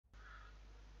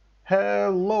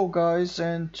Hello guys,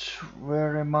 and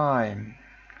where am I?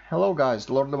 Hello guys,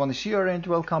 Lord Lemon is here and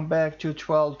welcome back to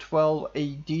 1212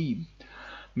 AD.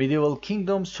 Medieval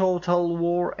Kingdoms Total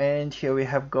War, and here we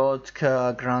have got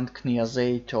Grand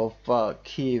Knyazate of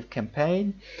Kiev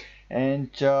campaign. And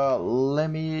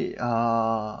let me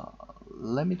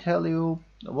tell you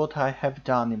what I have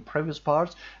done in previous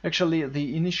parts. Actually,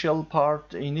 the initial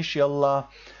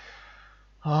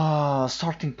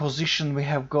starting position we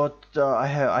have got.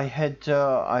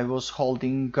 I was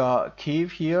holding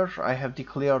Kiev here. I have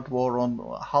declared war on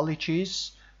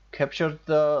Halichis, captured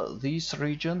this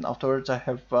region. Afterwards, I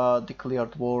have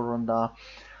declared war on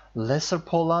Lesser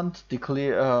Poland,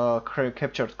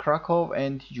 captured Krakow,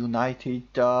 and united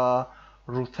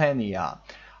Ruthenia.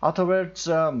 Afterwards,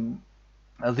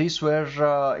 these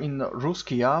were in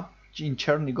Ruskia. In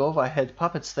Chernigov I had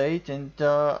puppet state, and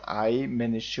I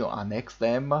managed to annex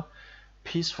them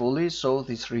peacefully, so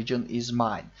this region is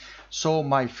mine. So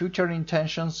my future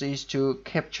intentions is to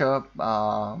capture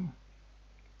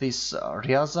this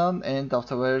Ryazan and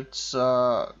afterwards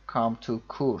come to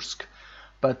Kursk.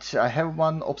 But I have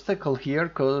one obstacle here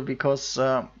because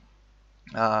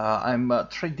I'm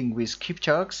trading with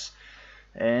Kipchuks,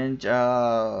 and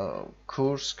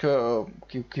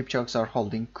Kipchuks are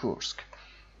holding Kursk.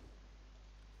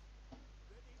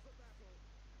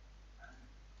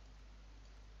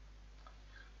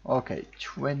 Okay,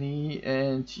 20,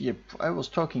 and yep, I was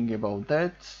talking about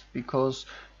that because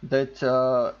that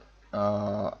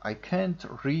I can't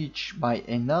reach my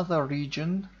another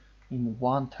region in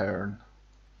one turn,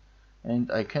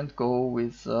 and I can't go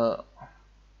with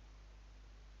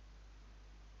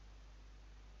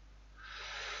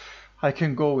I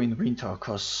can go in winter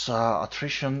because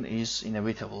attrition is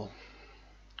inevitable.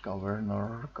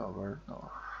 Governor.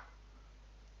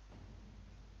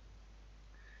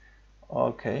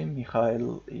 Okay,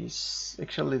 Mikhail is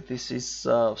actually, this is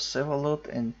Vsevolod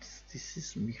and this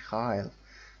is Mikhail.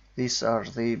 These are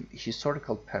the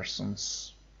historical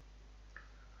persons.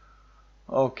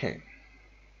 Okay.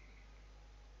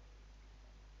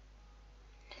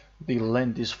 The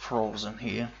land is frozen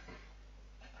here.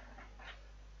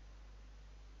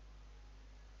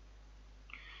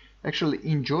 Actually,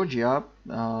 in Georgia,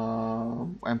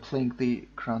 I'm playing the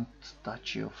Grand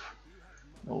Duchy of...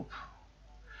 Nope.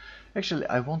 Actually,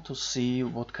 I want to see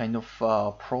what kind of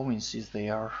provinces they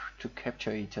are to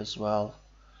capture it as well,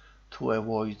 to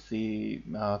avoid the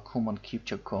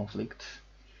Kuman-Kipchak conflict.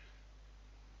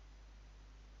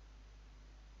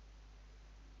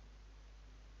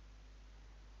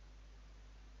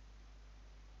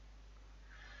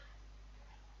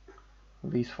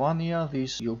 Lithuania,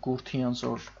 these Yogurtians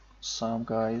or some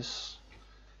guys.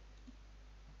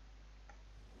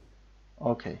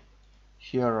 Okay,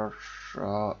 here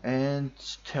are and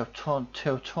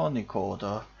Teutonic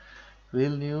Order,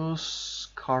 Vilnius,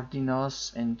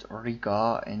 Cardenas, and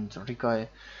Riga. And Riga,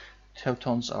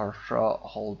 Teutons are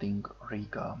holding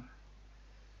Riga.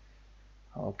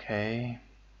 Okay,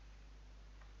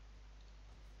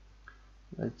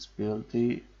 let's build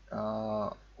the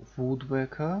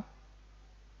woodworker.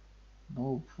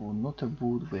 No, not a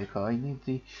woodworker. I need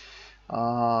the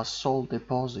salt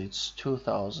deposits.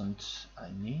 2000 I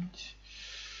need.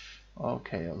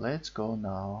 Okay, let's go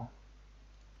now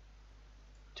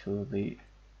to the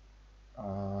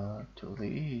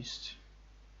east.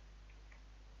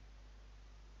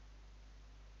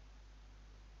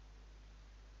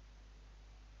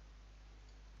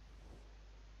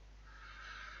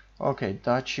 Okay,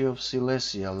 Duchy of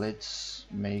Silesia. Let's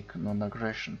make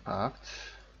non-aggression pact.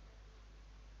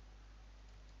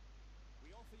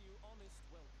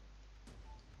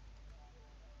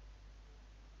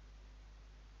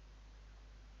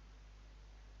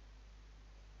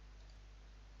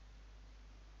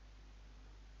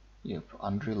 Yep,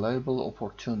 unreliable,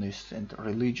 opportunist, and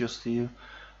religiously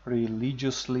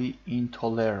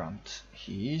intolerant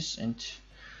he is, and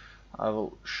I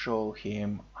will show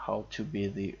him how to be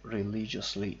the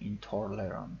religiously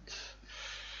intolerant.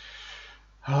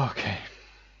 Okay.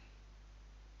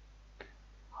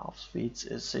 Half speeds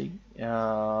is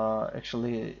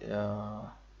actually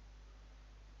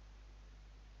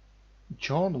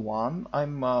John 1.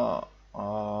 I'm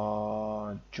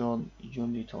John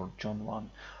Unit or John 1.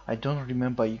 I don't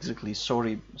remember exactly.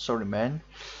 Sorry man.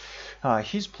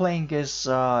 He's playing as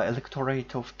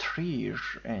Electorate of Trier,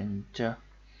 and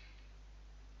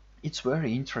it's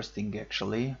very interesting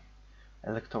actually.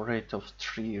 Electorate of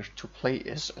Trier, to play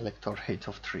as Electorate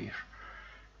of Trier.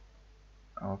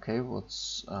 Okay,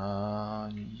 what's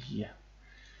yeah.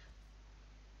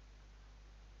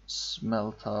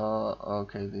 Smelter.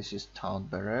 Okay, this is town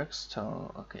barracks.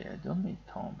 Okay, I don't need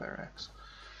town barracks.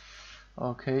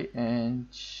 Okay, and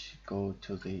go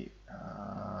to the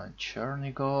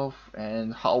Chernigov,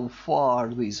 and how far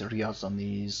this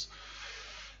Ryazan is.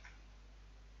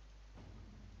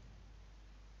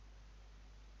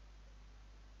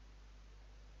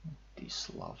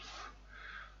 Dislav.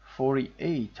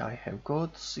 48 I have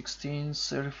got, 16,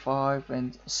 35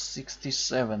 and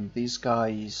 67. This guy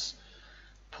is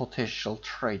potential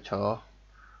traitor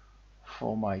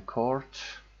for my court.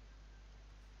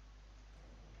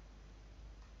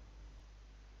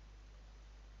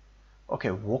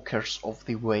 Okay, Walkers of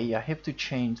the Way. I have to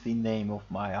change the name of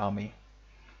my army.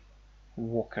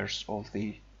 Walkers of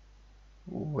the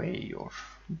Way or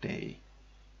Day.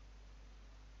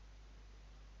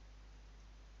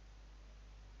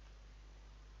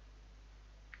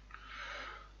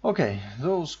 Okay,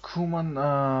 those Kuman,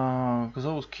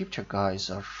 those Kipchak guys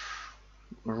are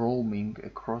roaming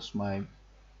across my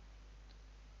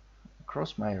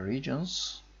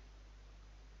regions.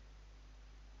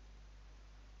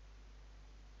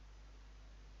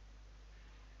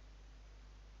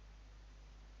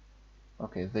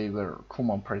 Okay, they were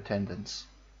Kuman pretendants.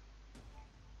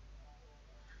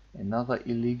 Another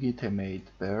illegitimate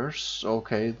bears.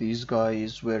 Okay, this guy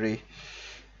is very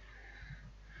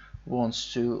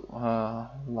wants to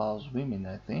loves women,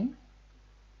 I think.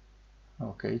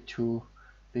 Okay, two.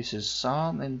 This is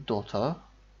son and daughter,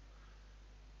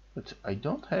 but I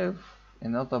don't have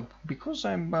another because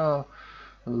I'm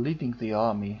leading the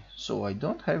army, so I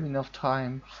don't have enough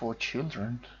time for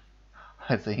children,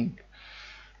 I think.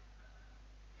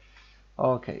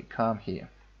 Okay, come here.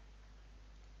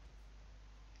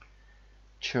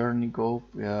 Chernigov,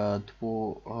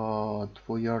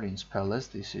 Dvoyarin's palace.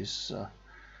 This is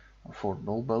for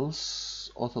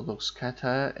nobles, Orthodox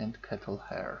Kata and cattle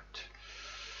herd.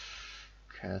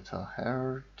 Cattle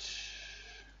herd.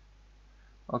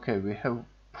 Okay, we have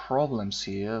problems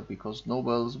here because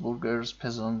nobles, burghers,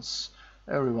 peasants,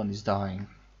 everyone is dying.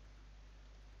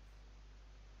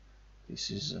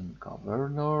 This is a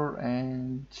governor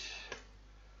and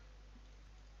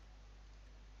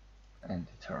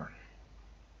the turn.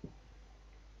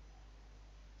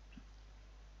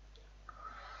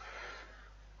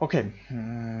 Okay,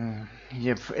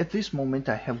 yeah, at this moment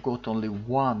I have got only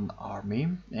one army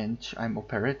and I'm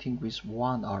operating with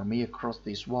one army across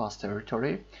this vast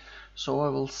territory, so I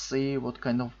will see what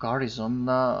kind of garrison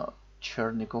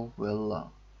Chernigov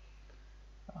will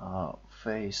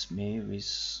face me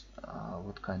with,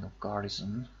 what kind of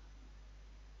garrison.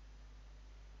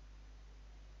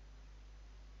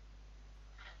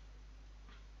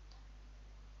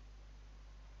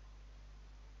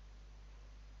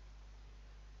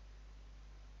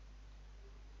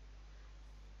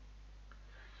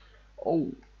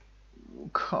 Oh,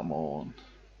 come on.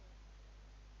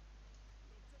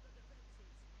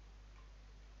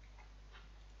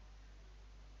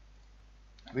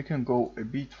 We can go a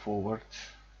bit forward,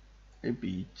 a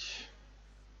bit,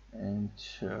 and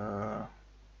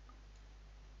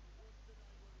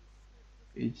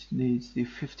it needs the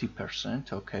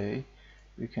 50%, okay.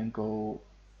 We can go.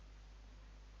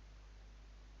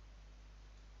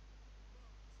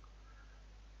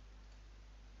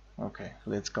 Okay,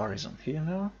 let's garrison here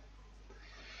now.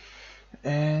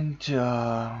 And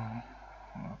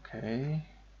okay,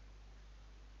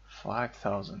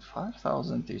 5,000.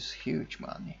 5,000 is huge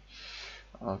money.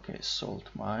 Okay, salt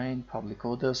mine, public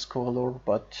order, scholar,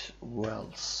 but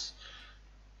wells.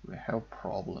 We have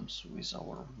problems with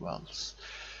our wells.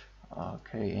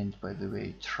 Okay, and by the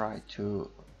way, try to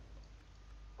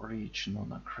reach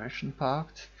non-aggression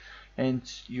pact. And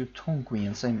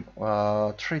Utongvians, I'm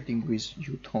trading with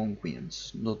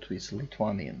Utongvians, not with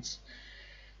Lithuanians.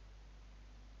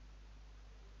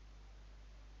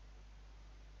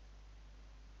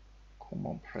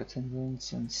 Common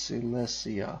pretendants and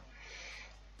Silesia.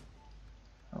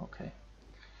 Okay.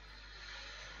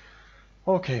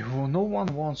 Okay, well, no one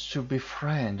wants to be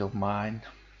friend of mine.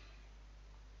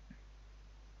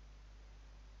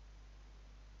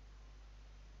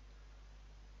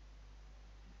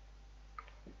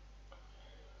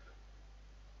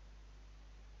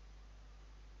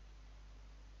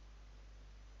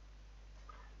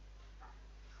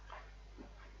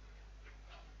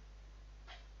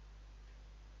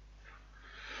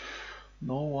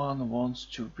 No one wants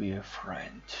to be a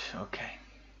friend. Okay.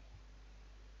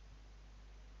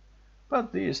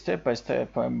 But step by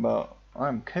step,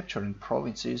 I'm capturing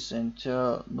provinces, and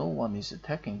no one is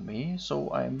attacking me,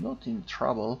 so I'm not in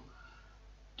trouble.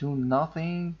 Do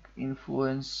nothing.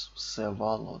 Influence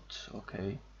Vsevolod.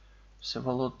 Okay,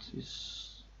 Vsevolod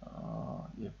is.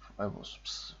 Yep, I was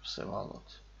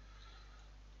Vsevolod.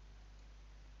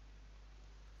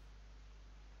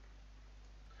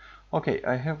 Okay,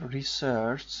 I have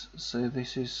researched, so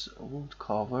this is wood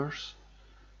covers,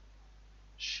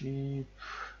 sheep,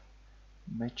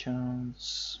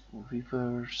 merchants,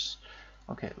 rivers.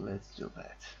 Okay, let's do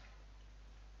that.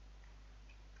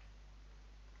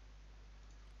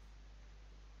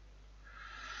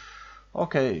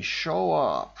 Okay, show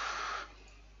up.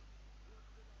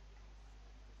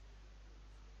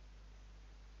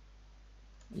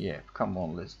 Yeah, come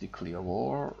on, let's declare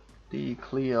war.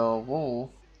 Declare war.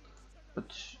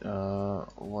 But,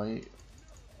 why?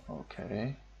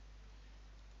 Okay.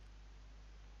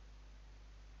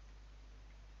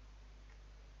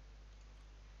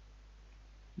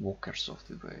 Walkers of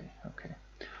the Way, okay.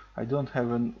 I don't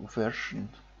have a version.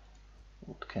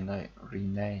 What can I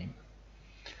rename?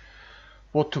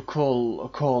 What to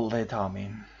call that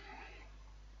army?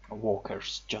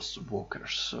 Walkers, just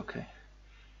walkers, okay.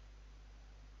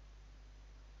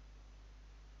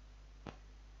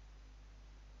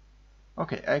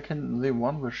 Okay, I can leave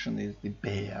one version is the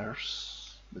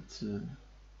bears, but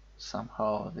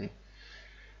somehow the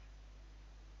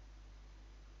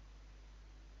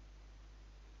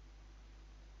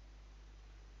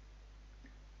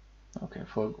okay,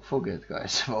 forget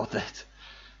guys about that.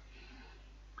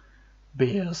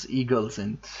 Bears, eagles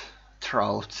and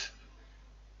trout.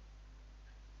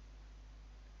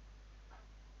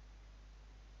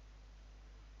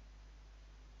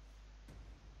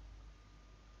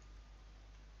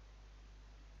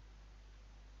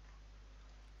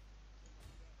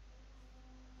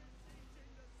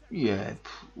 Yeah,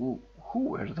 who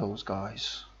were those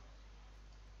guys?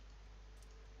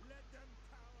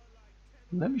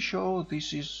 Let me show,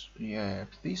 this is, yeah,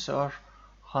 these are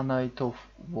Knights of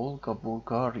Volga,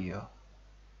 Bulgaria.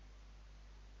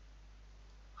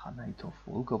 Knights of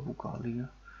Volga, Bulgaria.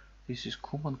 This is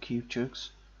Kuman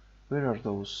Kivchuks. Where are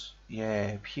those?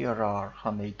 Yeah, here are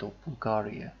Knights of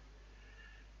Bulgaria.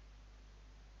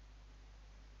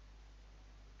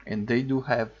 And they do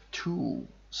have 2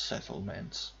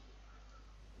 settlements.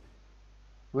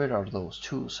 Where are those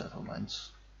 2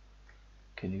 settlements?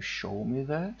 Can you show me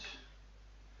that?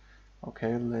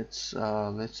 Okay, let's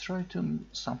try to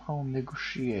somehow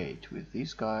negotiate with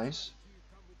these guys.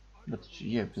 But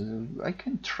yeah, I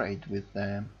can trade with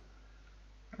them.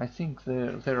 I think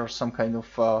there are some kind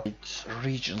of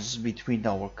regions between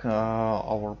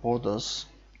our borders,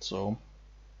 so.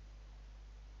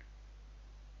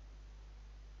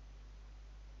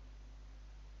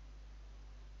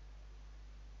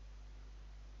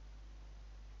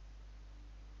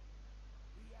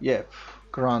 Yep,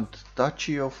 Grand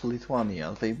Duchy of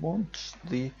Lithuania. They want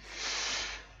the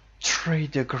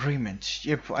trade agreement.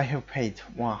 Yep, I have paid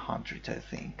 100, I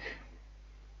think.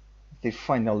 They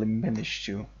finally managed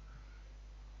to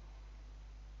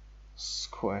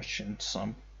question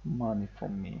some money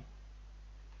from me.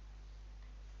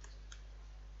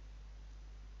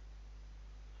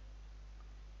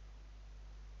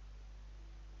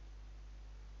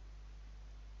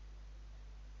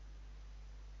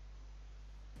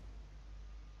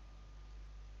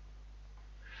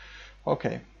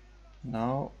 Okay,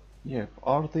 now, yep,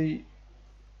 are they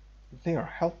are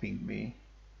helping me.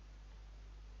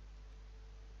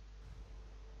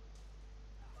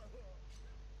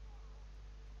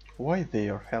 Why they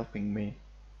are helping me?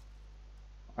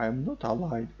 I am not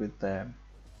allied with them.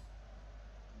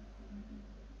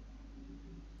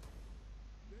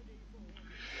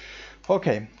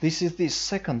 Okay, this is the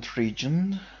second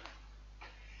region.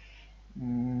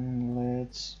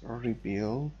 Let's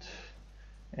rebuild.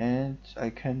 And I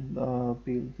can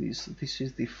build this. This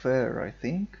is the fair, I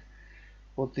think.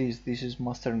 What is this? Is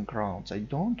mustering grounds. I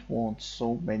don't want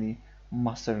so many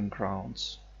mustering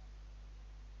grounds.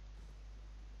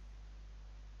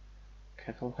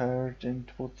 Cattle herd,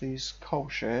 and what is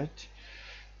cowshed?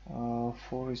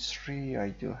 Forestry I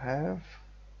do have.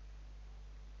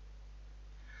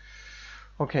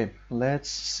 Okay, let's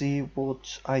see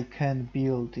what I can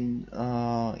build in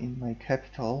my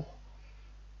capital.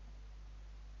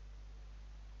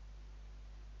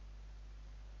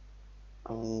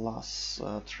 Glass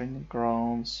training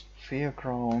grounds,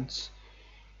 fairgrounds,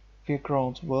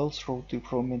 wealth, road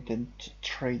development and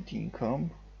trade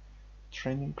income.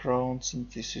 Training grounds,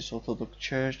 and this is Orthodox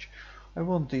Church. I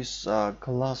want this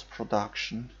glass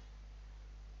production,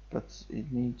 but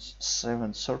it needs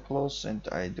 7 surplus and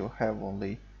I do have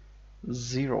only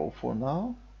 0 for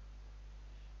now.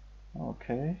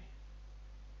 Okay,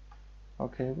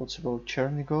 what's about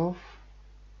Chernigov?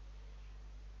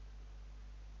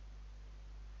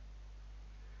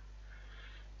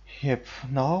 Yep,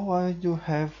 now I do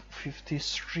have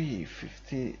 53,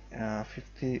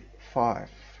 55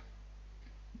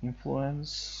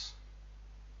 influence.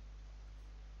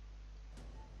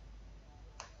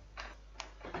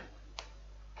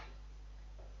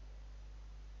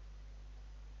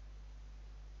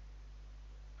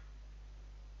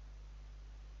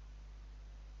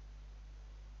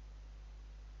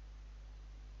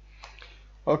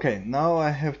 Okay, now I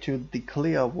have to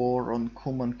declare war on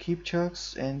Kuman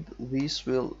Kipchaks, and this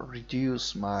will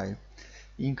reduce my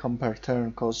income per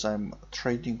turn because I'm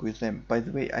trading with them. By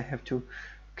the way, I have to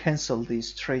cancel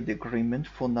this trade agreement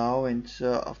for now, and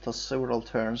after several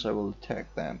turns I will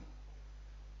attack them.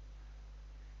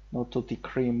 Not to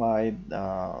decrease my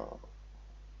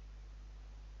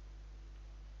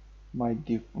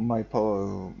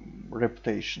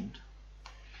reputation.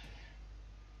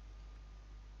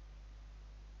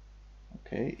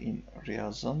 Okay, in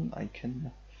Ryazan I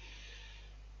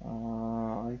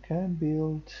can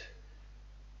build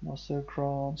master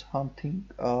grounds, hunting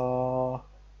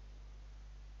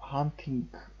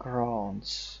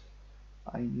grounds.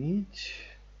 I need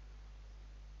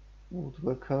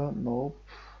woodworker. Nope.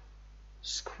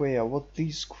 Square. What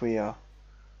this square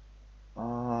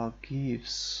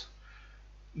gives?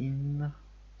 In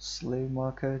slave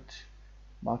market,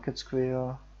 market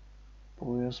square,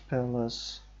 boyar's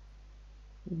palace,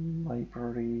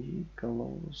 library,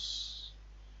 gallows.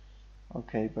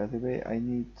 Okay, by the way, I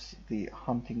need the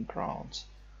hunting grounds.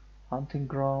 Hunting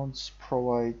grounds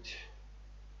provide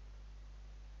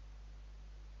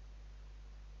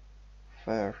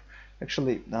fair.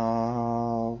 Actually,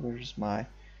 where's my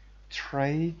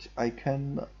trade? I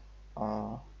cannot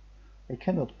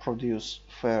produce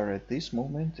fair at this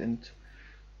moment, and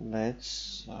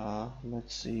let's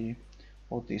see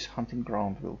what this hunting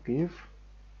ground will give.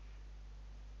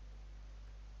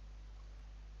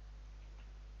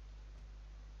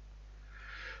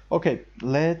 Okay,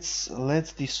 let's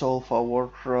dissolve our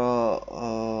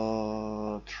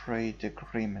trade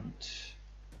agreement.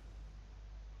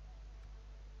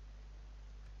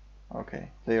 Okay,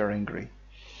 they are angry.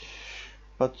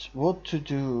 But what to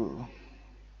do?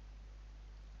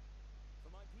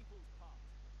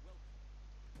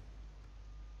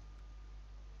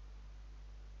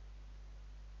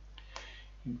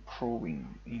 Improving.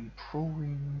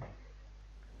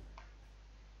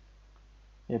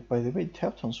 Yeah, by the way,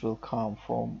 Teutons will come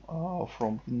from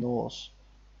the north.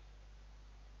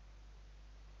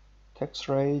 Tax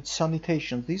rate,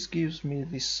 sanitation. This gives me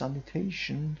this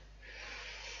sanitation,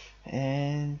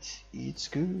 and it's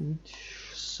good.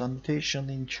 Sanitation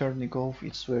in Chernigov,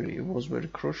 it was very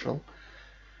crucial,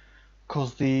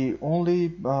 because the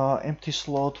only empty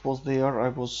slot was there.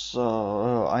 I'm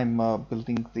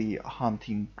building the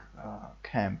hunting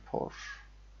camp or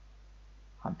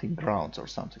hunting grounds or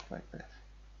something like that.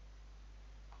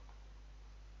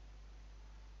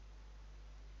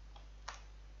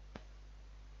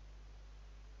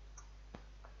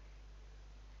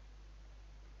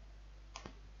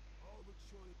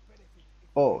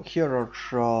 Oh, here are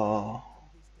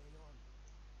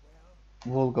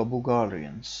Volga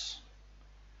Bulgarians.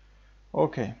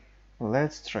 Okay,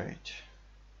 let's trade.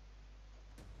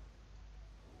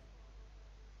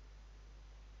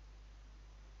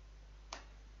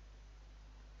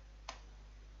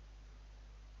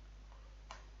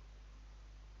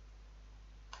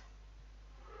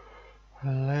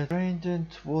 Let's trade, and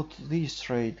what this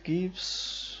trade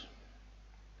gives.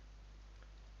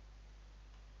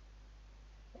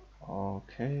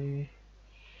 Okay,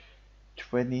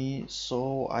 20.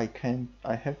 So I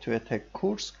have to attack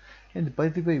Kursk. And by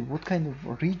the way, what kind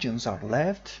of regions are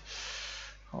left?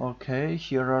 Okay,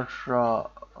 here are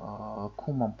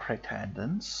Kuman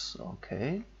pretendants.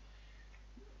 Okay,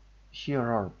 here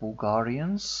are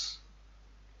Bulgarians,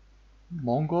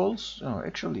 Mongols. Oh,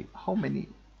 actually, how many?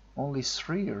 Only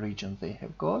 3 regions they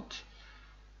have got.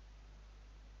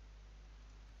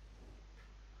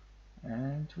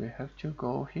 And we have to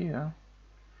go here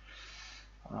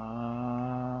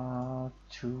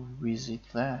to visit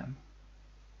them.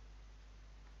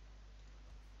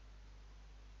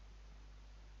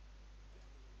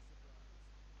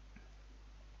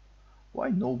 Why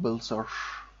nobles are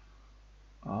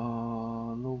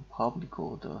low public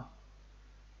order?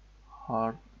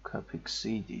 Hard cap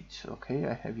exceeded. Okay,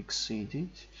 I have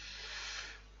exceeded.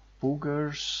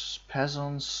 Boogers,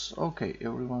 peasants. Okay,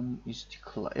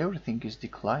 everything is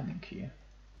declining here.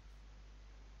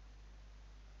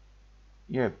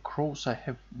 Yeah, crows I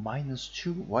have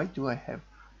 -2. Why do I have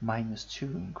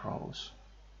 -2 in crows?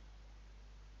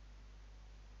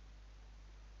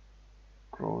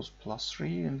 Crows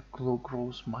 +3 and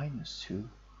crows -2.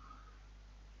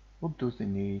 What do they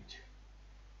need?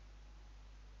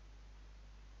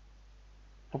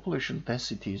 Population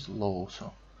density is low,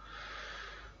 so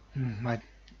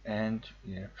and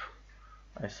yeah,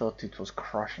 I thought it was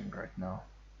crushing right now.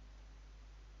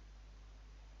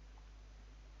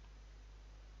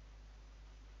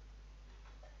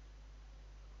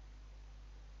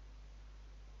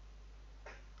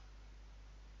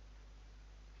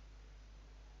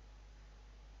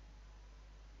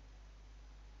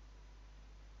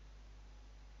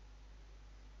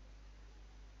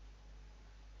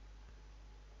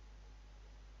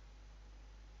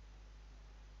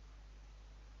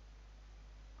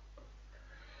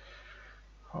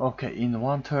 Okay, in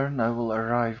one turn I will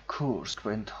arrive Kursk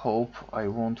and hope I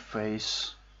won't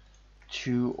face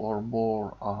 2 or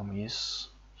more armies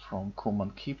from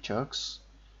Kuman Kipchuks.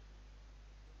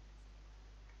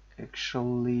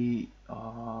 Actually,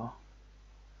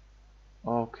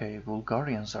 okay,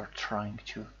 Bulgarians are trying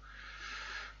to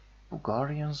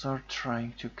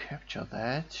capture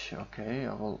that. Okay,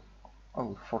 I will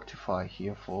fortify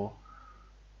here for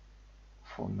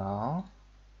now,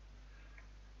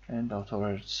 and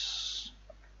afterwards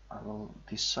I will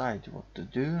decide what to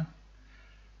do.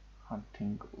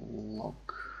 Hunting log.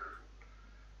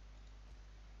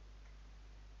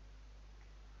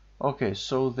 Okay,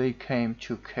 so they came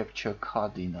to capture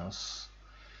Cardenas.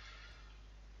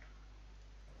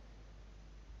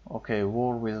 Okay,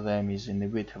 war with them is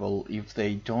inevitable if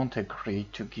they don't agree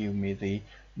to give me the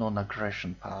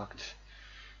non-aggression pact.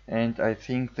 And I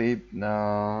think the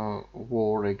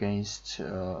war against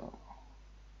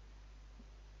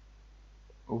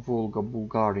Volga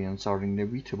Bulgarians are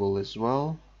inevitable as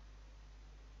well.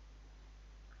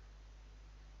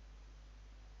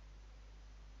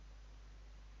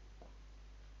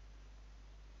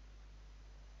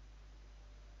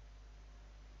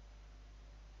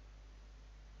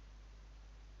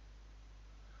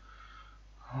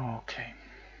 Okay.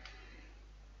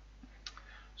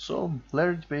 So let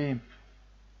it be.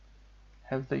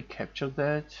 Have they captured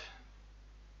that?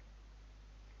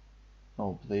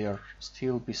 No, they are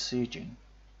still besieging.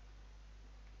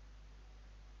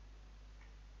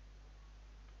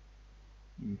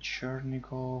 In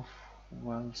Chernigov,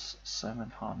 Wells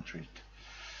 700.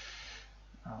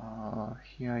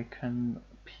 Here I can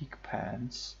pick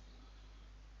pans.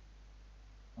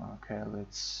 Okay,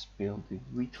 let's build the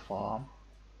wheat farm.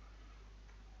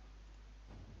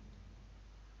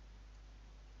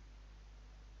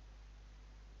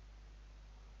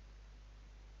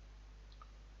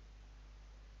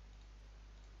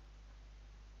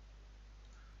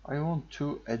 I want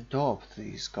to adopt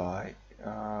this guy.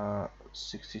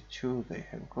 62 they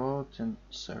have got and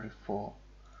 34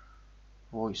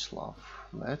 Voislav.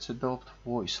 Let's adopt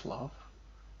Voislav.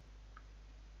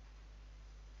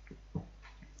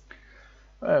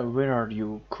 Where are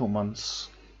you, Kumans?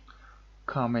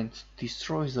 Come and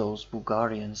destroy those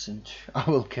Bulgarians and I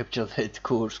will capture that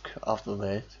Kursk after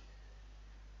that.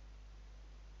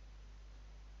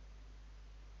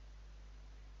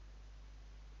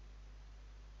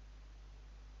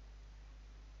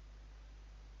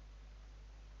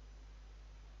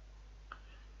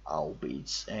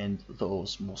 Albids and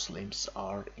those Muslims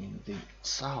are in the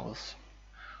south.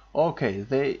 Okay,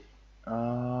 they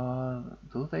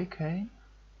do they came?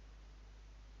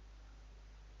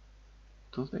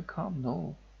 Do they come?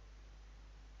 No.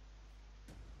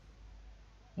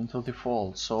 Into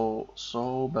default.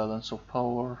 So balance of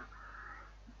power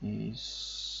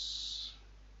is.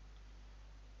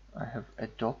 I have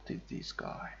adopted this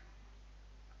guy.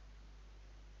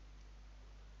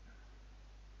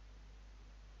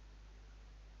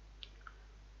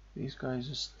 This guy is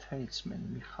a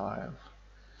statesman, Mikhail.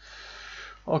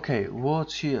 Okay,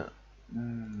 what's here?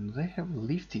 They have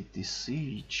lifted the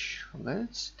siege.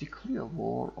 Let's declare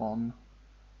war on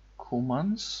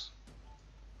Kumans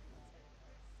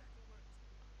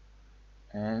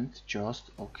and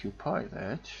just occupy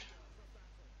that.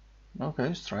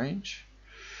 Okay, strange.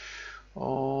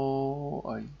 Oh,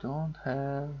 I don't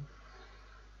have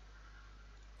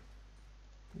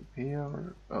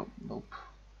repair. Oh, nope.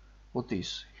 What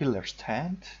is healer's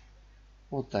tent?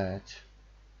 What that?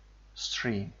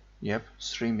 Stream. Yep,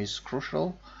 stream is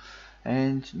crucial.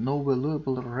 And no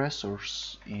valuable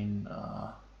resource in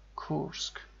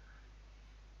Kursk.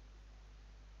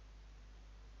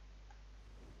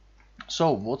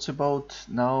 So what's about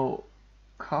now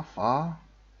Kaffa?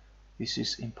 This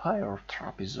is Empire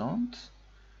Trapezond.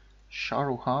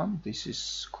 Shahrukhan, this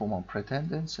is Common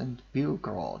Pretendants, and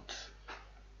Belgrade.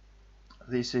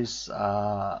 This is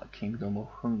Kingdom of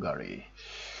Hungary.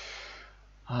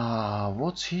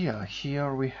 What's here?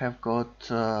 Here we have got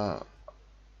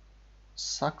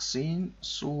Saksin,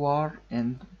 Suvar,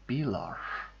 and Bilar.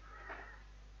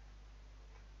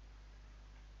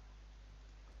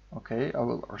 Okay, I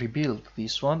will rebuild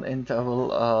this one and I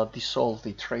will dissolve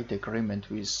the trade agreement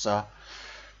with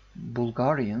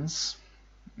Bulgarians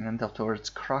and afterwards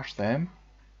crush them.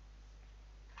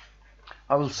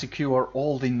 I will secure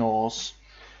all the north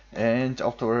and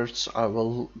afterwards I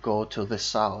will go to the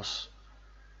south.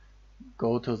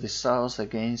 Go to the south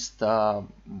against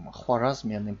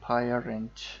Khwarezmian Empire and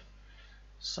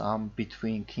some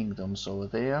between kingdoms over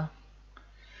there.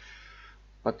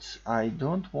 But I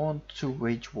don't want to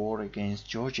wage war against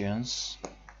Georgians.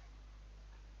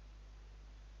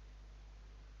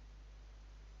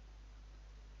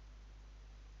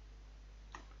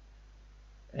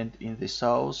 And in the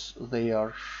south they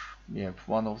are, yeah,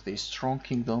 one of the strong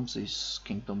kingdoms is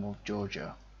Kingdom of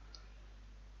Georgia.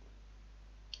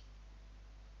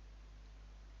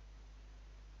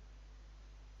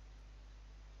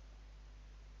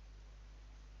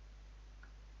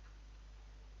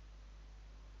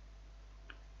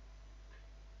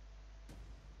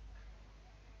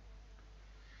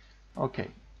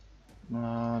 Okay,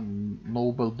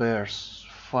 noble bears,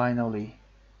 finally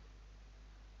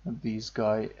this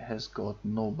guy has got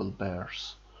noble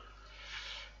bears.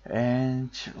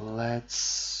 And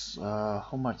let's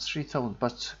how much, 3,000,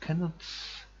 but cannot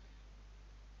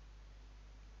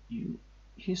you,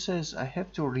 he says I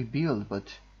have to rebuild,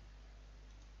 but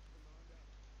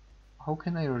how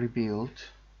can I rebuild?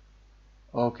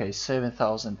 Okay,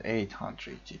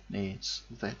 7,800 it needs,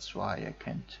 that's why I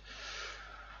can't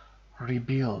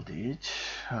rebuild it.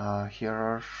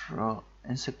 Here are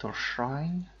Ancestor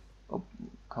Shrine. Oh,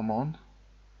 come on.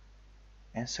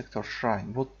 Ancestor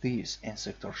Shrine. What is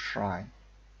Ancestor Shrine?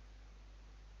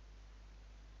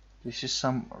 This is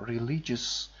some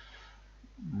religious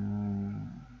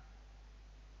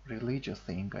religious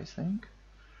thing, I think.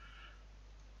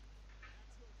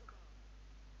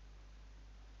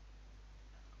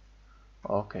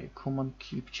 Okay, common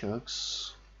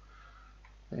Kipchuks.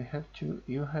 They have to.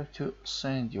 You have to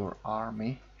send your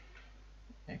army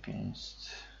against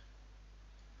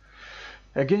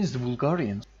the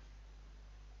Bulgarians.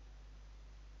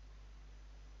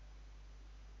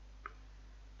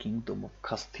 Kingdom of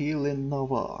Castile and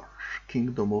Navarre,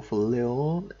 Kingdom of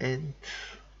Leon and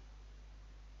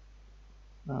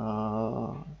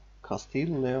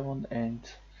Castile, Leon and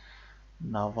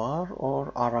Navarre,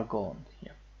 or Aragon.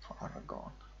 Yep,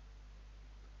 Aragon.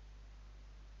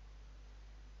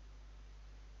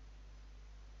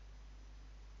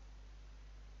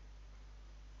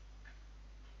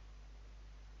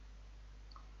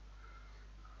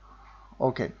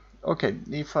 Okay, okay,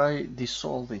 if I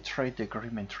dissolve the trade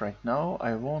agreement right now,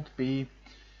 I won't be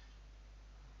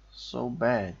so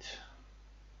bad,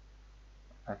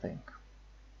 I think.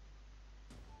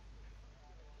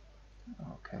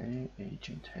 Okay,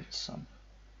 agent had some.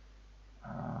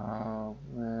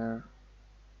 Where?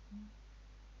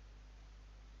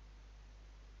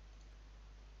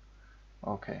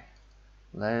 Okay,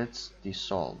 let's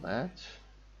dissolve that.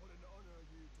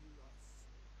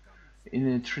 In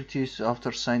the treaties,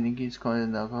 after signing its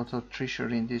content,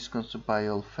 treasury in this concept by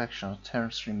all factions,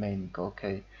 turns remaining.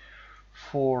 Okay,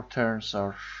 4 turns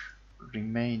are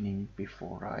remaining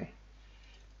before I.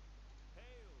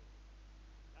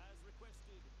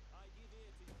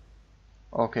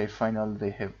 Okay, finally they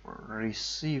have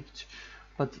received,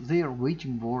 but they are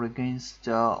waging war against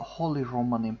Holy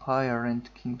Roman Empire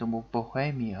and Kingdom of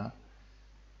Bohemia.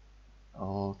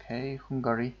 Okay,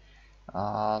 Hungary,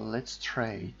 let's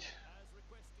trade.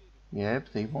 Yep,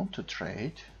 they want to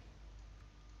trade.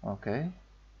 Okay,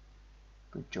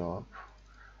 good job.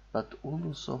 But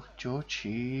Ulus of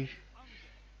Georgi.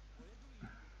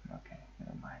 Okay,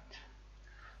 never mind.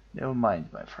 Never mind,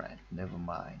 my friend, never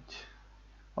mind.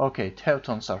 Okay,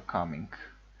 Teutons are coming.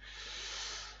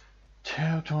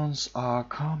 Teutons are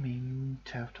coming.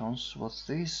 Teutons, what's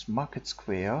this? Market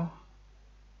Square.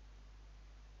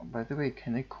 By the way,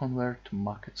 can I convert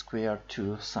Market Square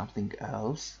to something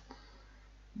else?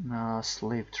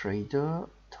 Slave Trader,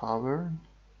 Tavern,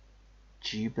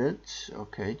 Gibbet.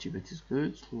 Okay, Gibbet is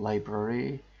good.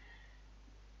 Library,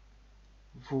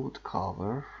 Wood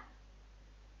Cover,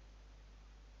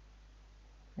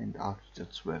 and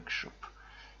Architect's Workshop.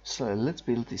 So let's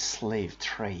build this Slave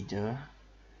Trader.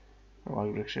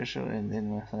 And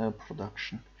then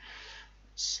production.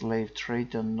 Slave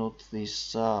Trader, not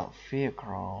these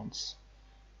fairgrounds.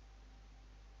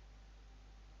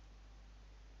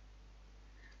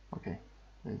 Okay,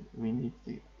 we need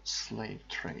the Slave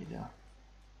Trader.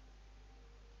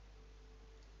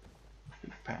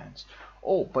 Big pants.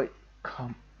 Oh, but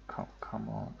come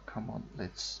on.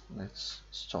 Let's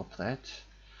stop that.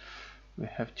 We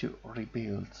have to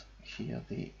rebuild here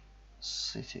the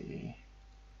city.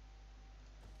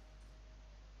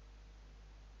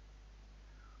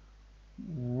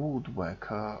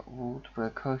 Woodworker,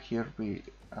 here we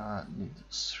need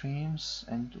streams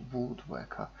and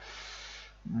woodworker.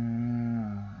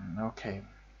 Okay.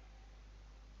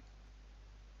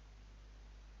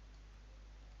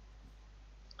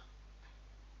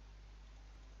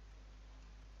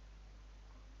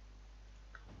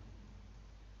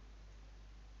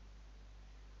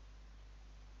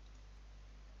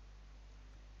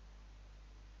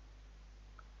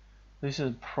 This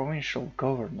is provincial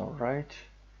governor, right?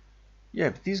 Yeah,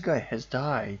 but this guy has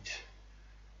died.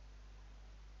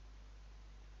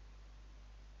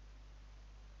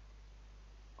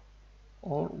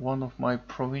 Or one of my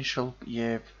provincial,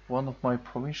 yeah, one of my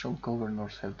provincial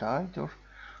governors have died, or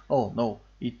oh no,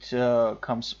 it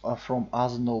comes from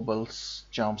other nobles,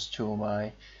 jumps to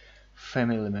my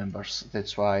family members.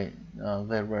 That's why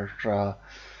there were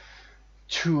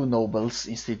two nobles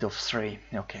instead of three.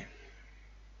 Okay.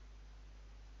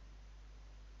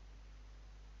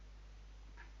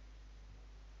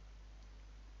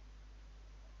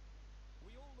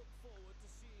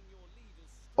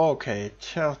 Okay,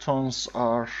 Teutons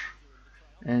are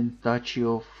in Duchy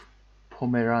of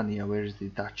Pomerania. Where is the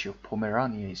Duchy of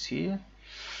Pomerania? Is here.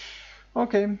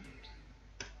 Okay,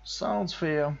 sounds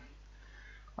fair.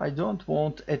 I don't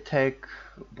want attack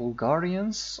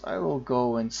Bulgarians. I will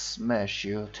go and smash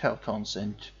you Teutons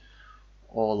and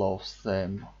all of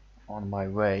them on my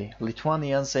way.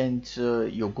 Lithuanians and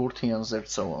Yogurtians and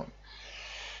so on.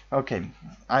 Okay,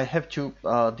 I have to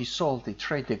dissolve the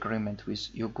trade agreement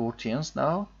with Yogurtians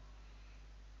now.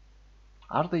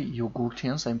 Are they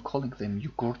Yogurtians? I'm calling them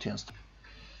Yogurtians.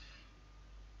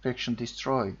 Faction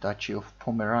destroyed. Duchy of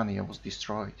Pomerania was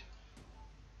destroyed.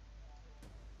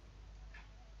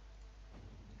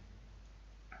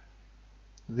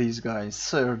 These guys,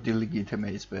 Sir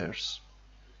Delegitimize Bears.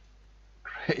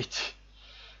 Great.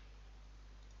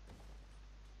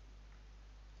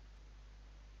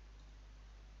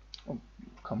 Oh,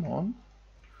 come on.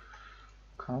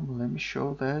 Come, let me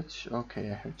show that. Okay,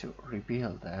 I have to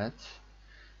rebuild that.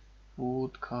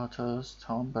 Woodcutters,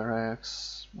 town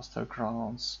barracks, master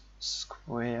grounds,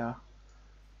 square.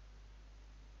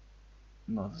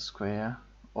 Not a square.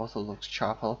 Orthodox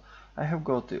chapel. I have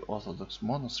got the Orthodox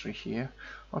monastery here.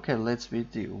 Okay, let's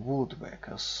beat the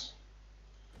woodworkers.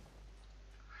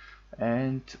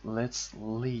 And let's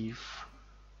leave.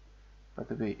 By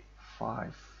the way,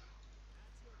 5.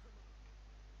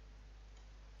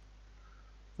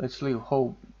 Let's leave.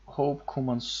 Hope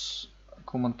Kuman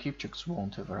Kipchuks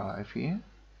won't arrive here.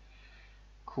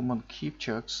 Kuman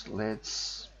Kipchuks,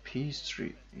 let's peace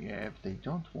treaty. Yeah, they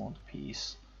don't want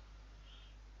peace.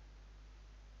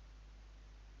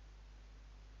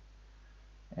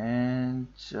 And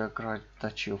Grand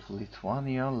Duchy of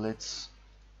Lithuania, let's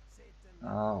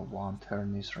 1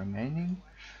 turn is remaining.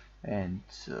 And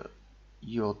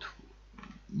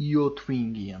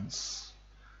Yotwingians,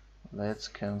 let's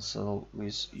cancel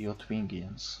with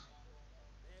Yotwingians.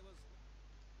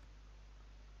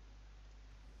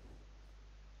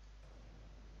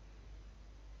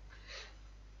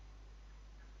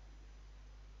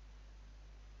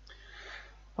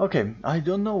 Okay, I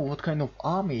don't know what kind of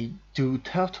army do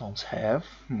Teutons have,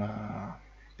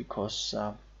 because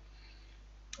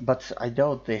but I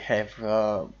doubt they have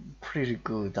a pretty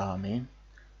good army,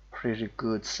 pretty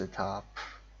good setup.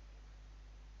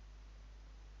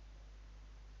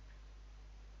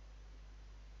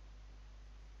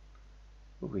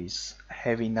 With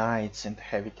heavy knights and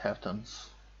heavy Teutons.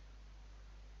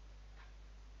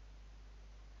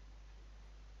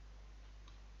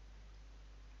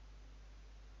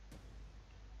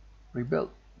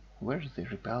 Where's the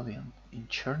rebellion? In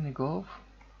Chernigov?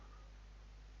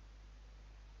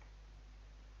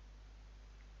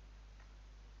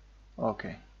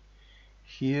 Okay.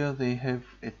 Here they have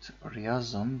at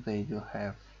Ryazan, they do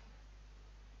have.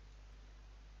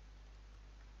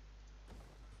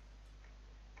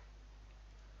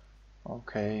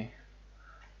 Okay.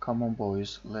 Come on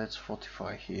boys, let's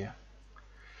fortify here.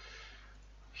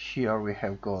 Here we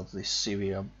have got the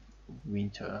severe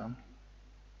winter.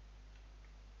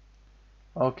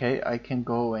 Okay, I can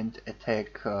go and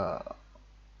attack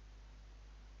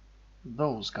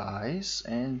those guys,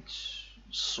 and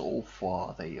so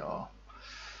far they are.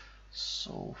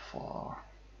 So far.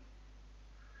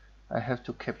 I have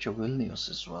to capture Vilnius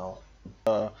as well.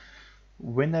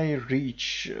 When I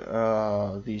reach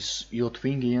these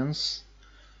Yotwingians,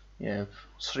 yeah,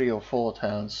 3 or 4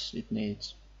 turns it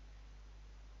needs.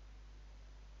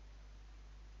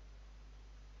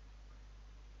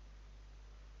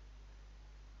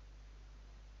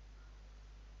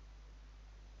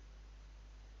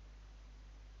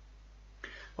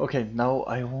 Okay, now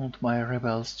I want my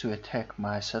rebels to attack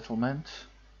my settlement.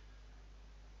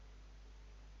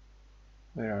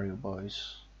 Where are you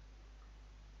boys?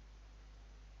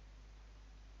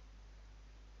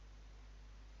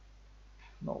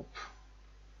 Nope.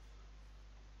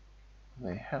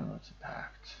 They have not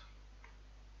attacked.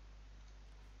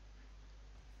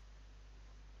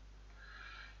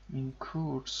 In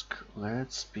Kursk,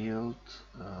 let's build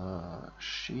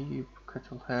sheep,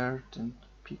 cattle herd and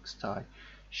pigsty.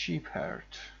 Sheep herd.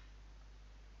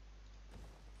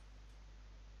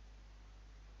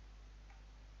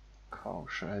 Cow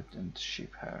shed and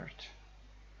sheep herd.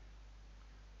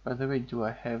 By the way, do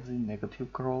I have the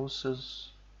negative grosses?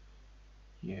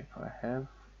 Yep,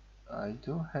 I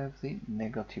do have the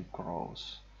negative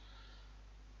gross.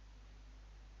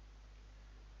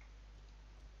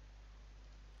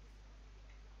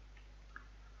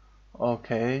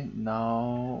 Okay,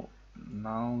 now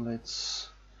let's,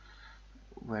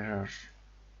 where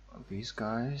are these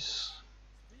guys?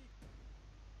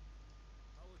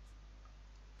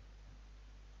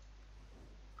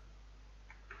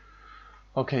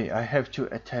 Okay, I have to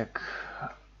attack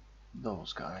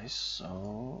those guys,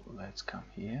 so let's come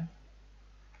here.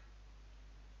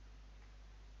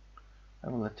 I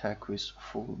will attack with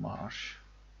full march.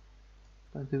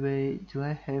 By the way, do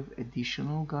I have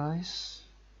additional guys?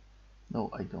 No,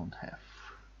 I don't have.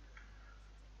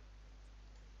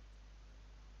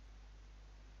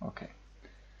 Okay.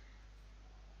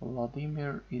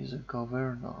 Volodymyr is a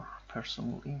governor,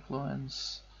 personal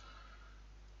influence.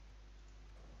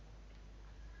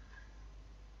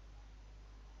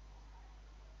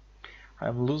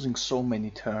 I'm losing so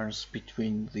many turns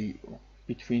between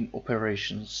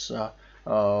operations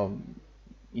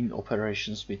in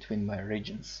operations between my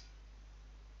regions.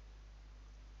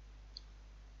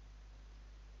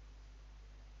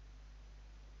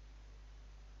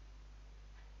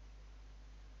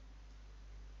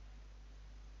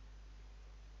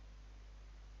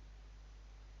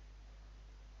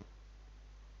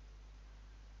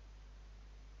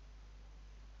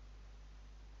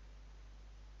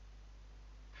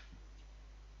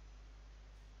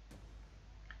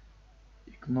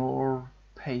 Ignore,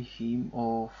 pay him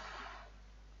off.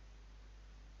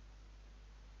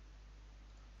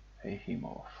 Pay him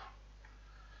off.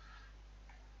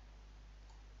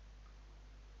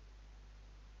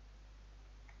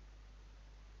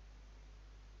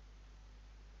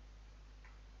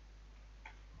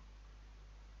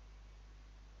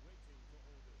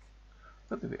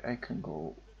 By the way, I can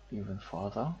go even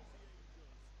further.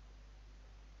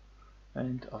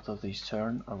 And after this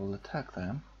turn, I will attack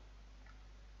them.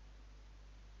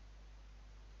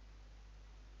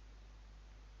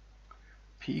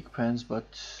 Peak pens,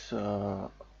 but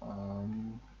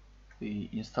the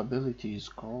instability is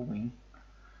growing.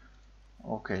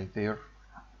 Okay, they're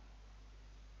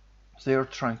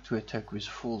trying to attack with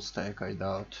full stack, I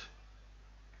doubt.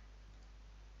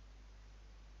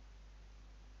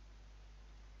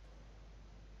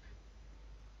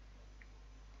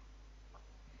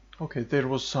 Okay, there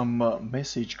was some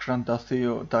message. Grand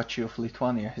Duchy of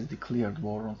Lithuania has declared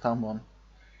war on someone.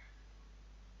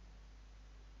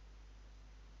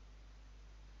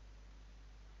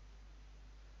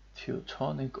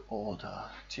 Teutonic Order.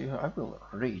 I will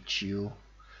reach you.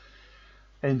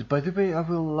 And by the way, I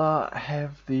will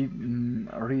have the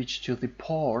reach to the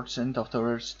ports and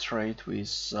afterwards trade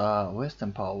with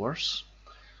Western powers.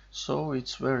 So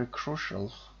it's very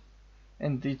crucial.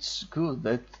 And it's good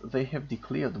that they have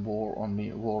declared war on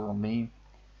me.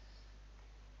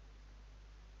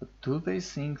 But do they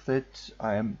think that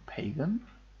I am pagan?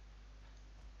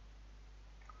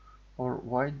 Or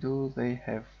why do they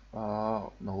have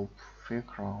nope,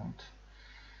 fairground,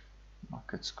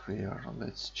 market square?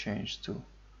 Let's change to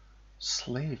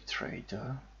slave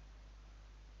trader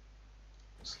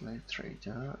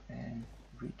and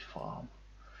wheat farm.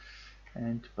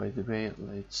 And by the way,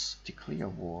 let's declare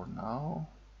war now.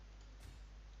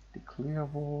 Declare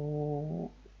war.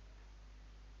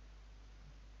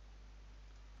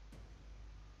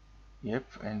 Yep,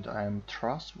 and I am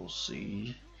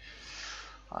trustworthy.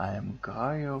 I am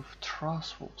guy of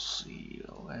trustworthy.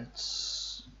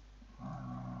 Let's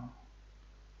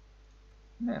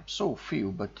yeah, so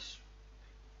few, but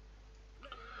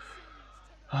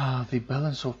the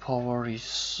balance of power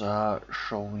is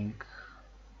showing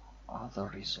other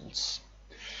results.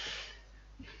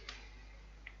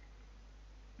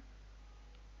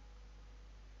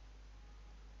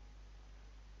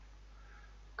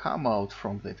 Come out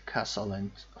from that castle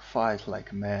and fight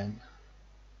like men.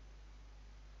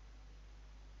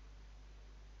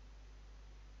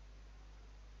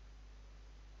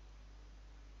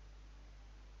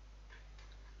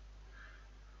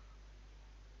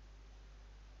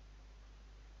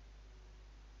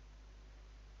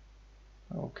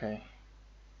 Okay.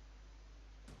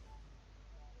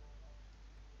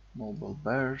 Mobile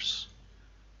bears.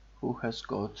 Who has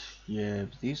got? Yeah,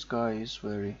 this guy is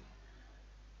very.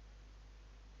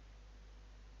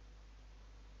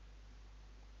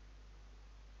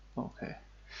 Okay.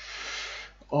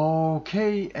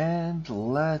 Okay, and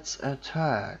let's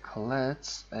attack.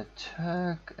 Let's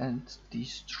attack and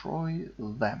destroy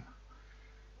them.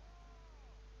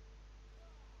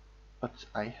 But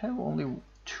I have only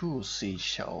 2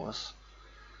 siege towers.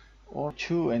 or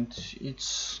two, and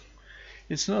it's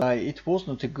not. It was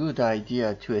not a good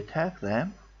idea to attack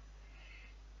them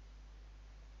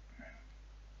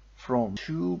from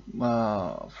two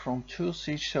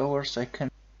siege towers. I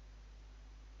can.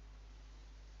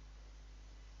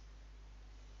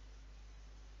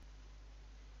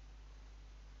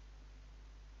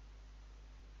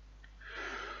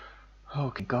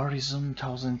 Okay, garrison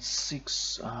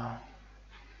 1006.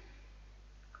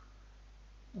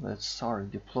 Let's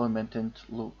start deployment, and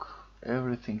look,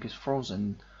 everything is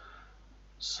frozen.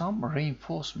 Some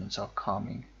reinforcements are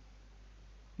coming.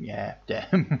 Yeah,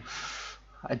 damn.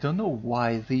 I don't know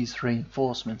why these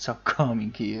reinforcements are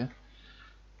coming here.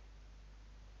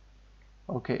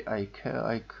 Okay,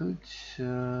 I could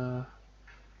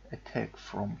attack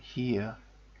from here.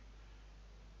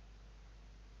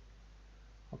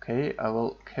 Okay, I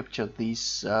will capture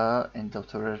these and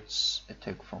afterwards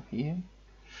attack from here.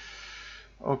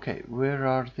 Okay, where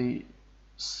are the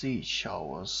siege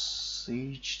towers?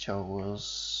 Siege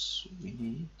towers. We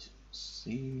need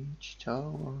siege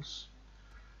towers.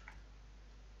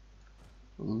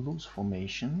 Loose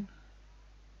formation.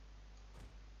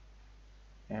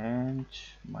 And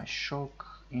my shock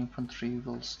infantry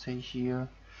will stay here.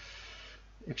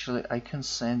 Actually, I can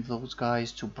send those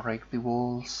guys to break the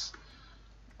walls.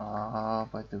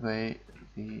 By the way,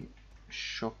 the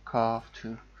shock calf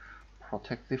to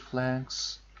protect the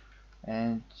flanks,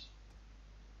 and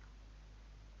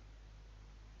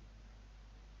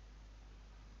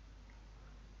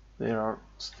there are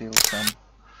still some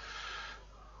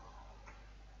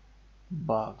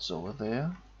bugs over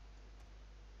there.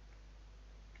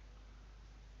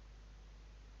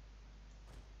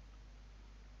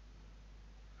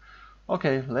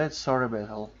 Okay, let's start a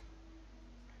battle.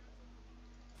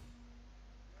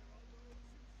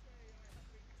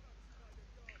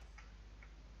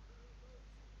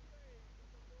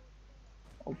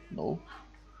 Oh, nope.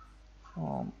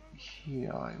 From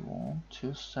here I want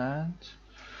to stand.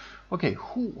 Okay,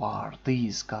 who are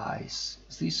these guys?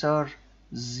 These are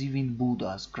Zivin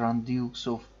Buddhas, Grand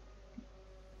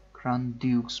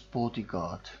Duke's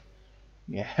bodyguard.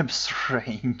 Yeah,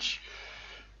 strange.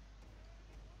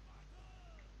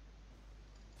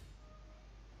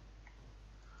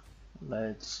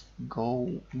 Let's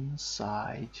go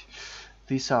inside.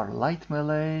 These are light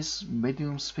melees,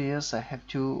 medium spears. I have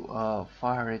to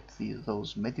fire at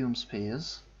those medium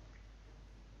spears.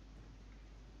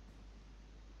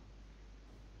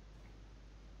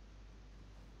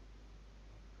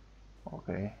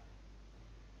 Okay.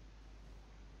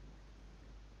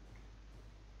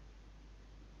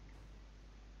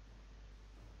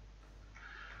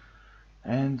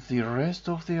 And the rest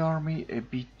of the army a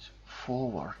bit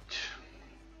forward.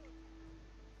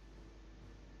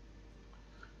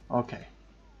 Okay.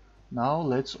 Now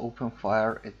let's open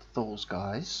fire at those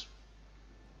guys.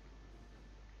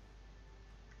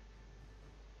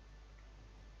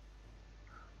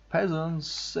 Peasants,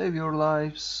 save your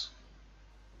lives.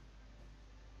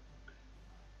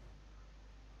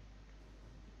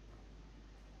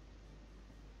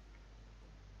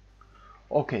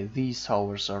 Okay, these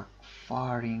towers are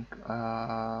firing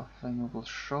flammable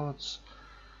shots.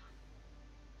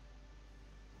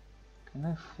 Can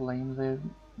I flame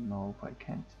them? No, I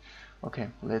can't. Okay,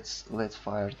 let's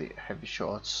fire the heavy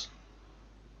shots.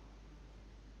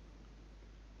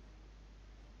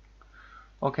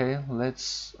 Okay,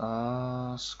 let's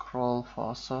scroll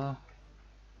faster.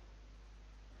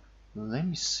 Let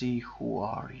me see, who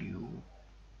are you?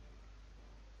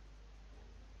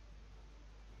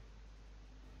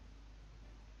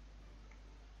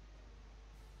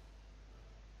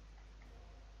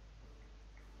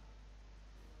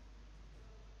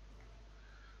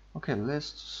 Okay,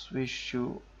 let's switch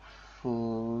to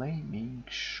flaming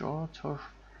shot or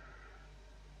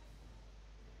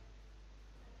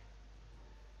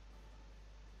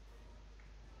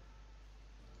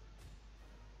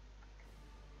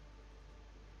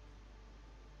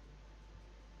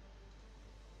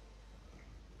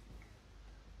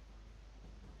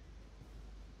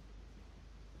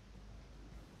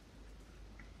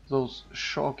those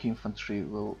shock infantry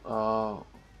will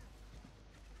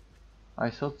I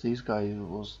thought this guy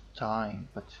was dying,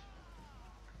 but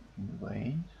in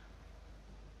vain.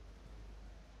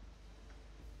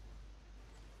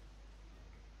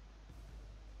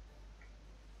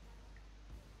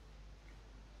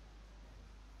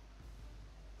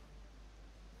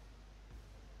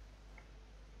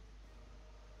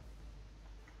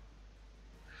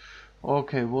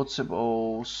 Okay, what's about,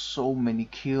 oh, so many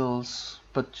kills,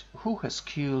 but who has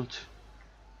killed?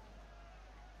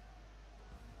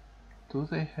 Do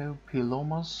they have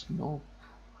pilomas? No.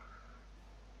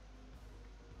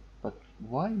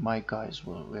 Why my guys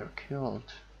were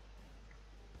killed?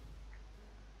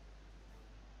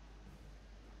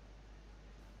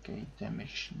 Okay,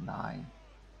 damage 9.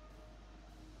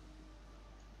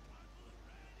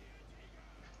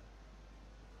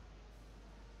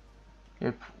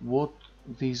 Yep, what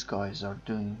these guys are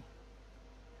doing?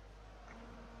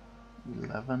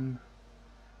 11.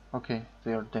 Okay,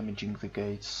 they are damaging the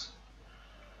gates.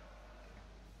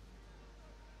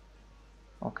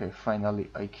 Okay, finally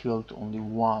I killed only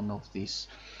one of these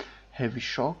heavy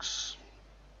shocks.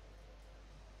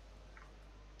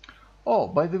 Oh,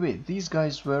 by the way, these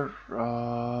guys were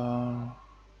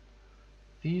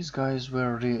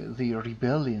the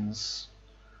rebellions.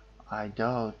 I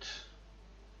doubt.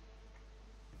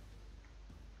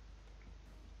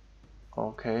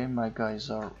 Okay, my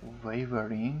guys are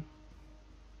wavering.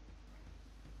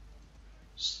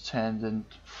 Stand and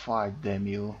fight, damn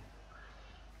you.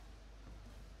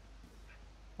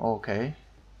 Okay,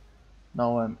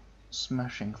 now I'm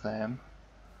smashing them.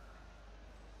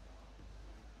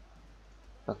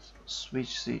 But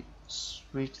switch the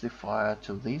fire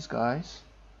to these guys.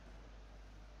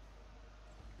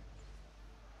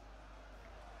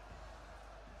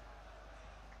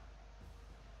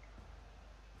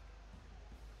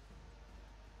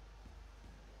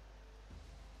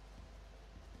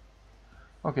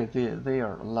 Okay, they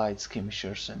are light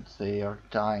skirmishers and they are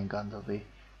dying under the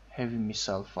heavy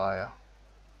missile fire.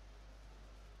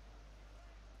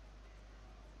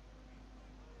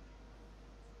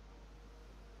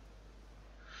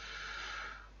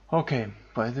 Okay,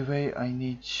 by the way, I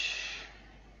need...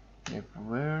 Yep,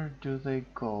 where do they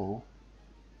go?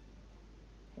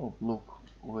 Oh, look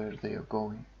where they are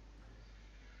going.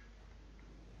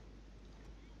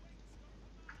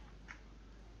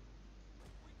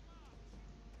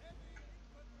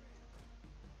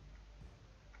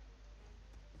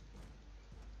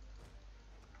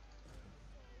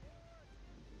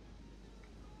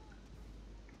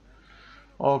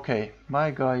 Okay, my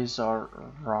guys are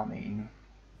running.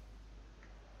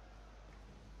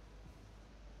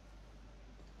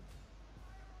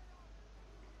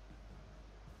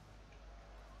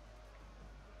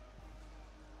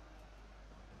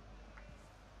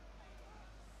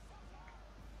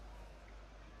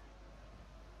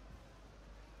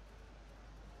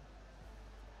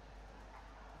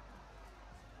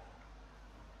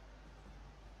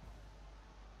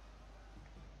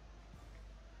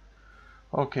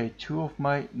 Okay, two of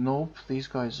my... Nope, these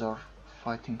guys are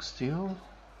fighting still.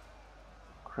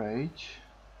 Great.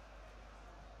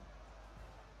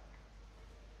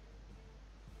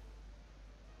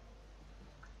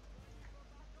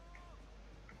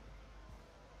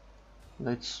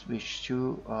 Let's switch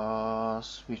to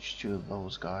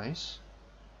those guys.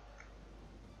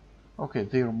 Okay,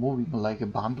 they are moving like a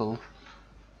bundle.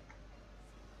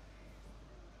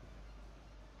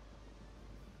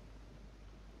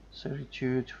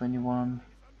 32, 21.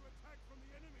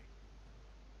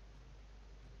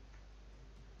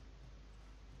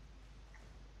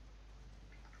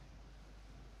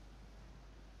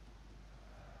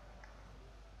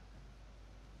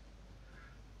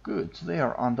 Good, they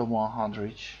are under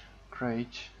 100.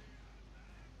 Great.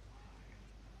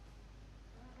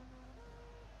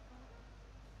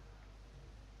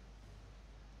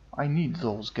 I need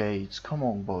those gates. Come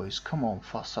on, boys. Come on,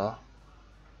 faster.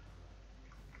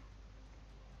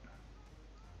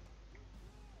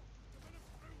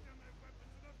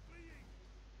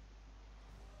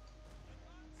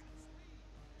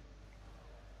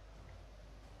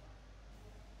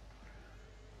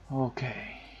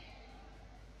 Okay.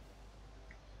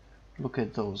 Look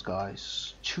at those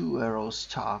guys. 2 arrows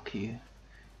stuck here.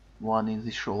 One in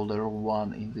the shoulder,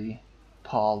 one in the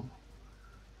palm.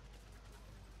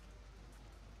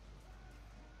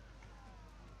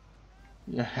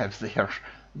 Yeah,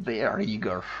 they are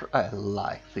eager. I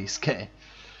like this game.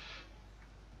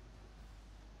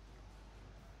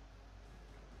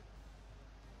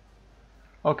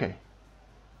 Okay.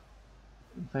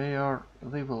 They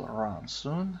will run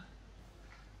soon.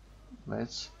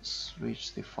 Let's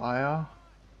switch the fire.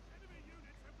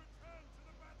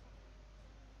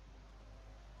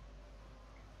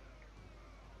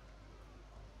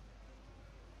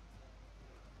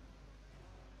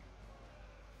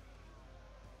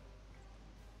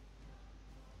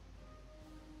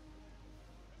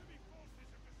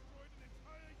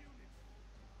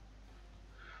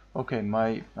 Okay,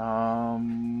 my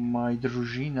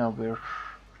drużyna were...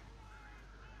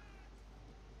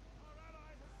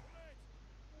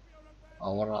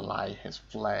 Our ally has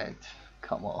fled.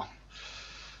 Come on.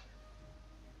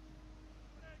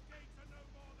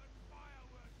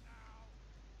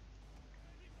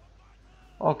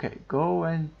 Okay, go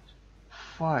and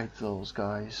fight those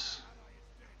guys.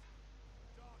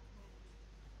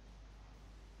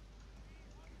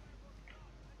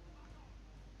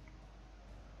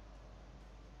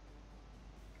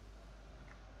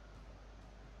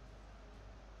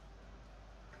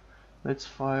 Let's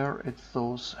fire at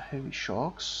those heavy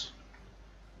shocks.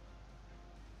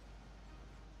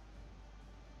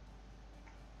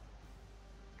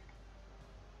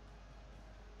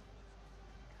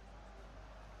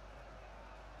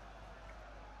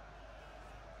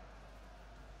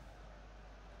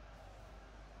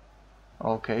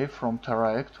 Okay, from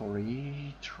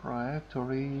trajectory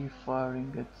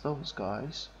firing at those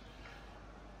guys.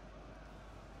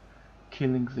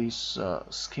 Killing these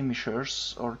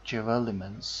skirmishers or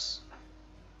javelimens.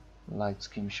 Light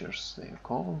skirmishers they are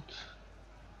called.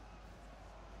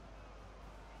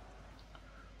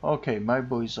 Okay, my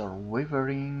boys are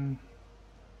wavering.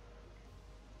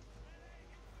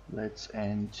 Let's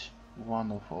end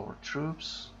one of our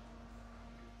troops.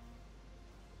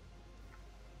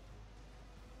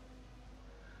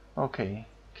 Okay,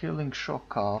 killing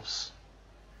shock calves.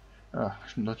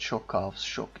 Not shock calves,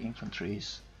 shock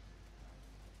infantries.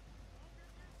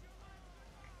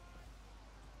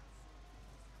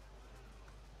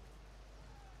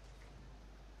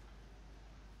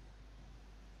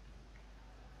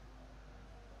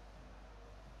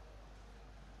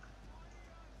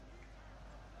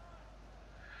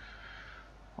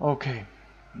 Okay,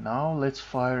 now let's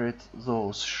fire at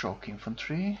those shock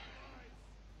infantry.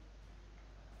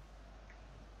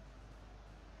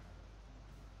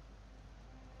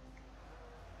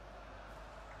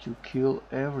 To kill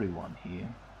everyone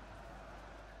here.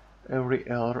 Every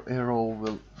arrow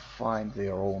will find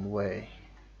their own way.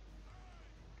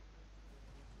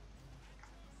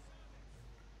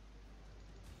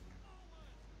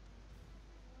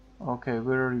 Okay,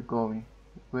 where are you going?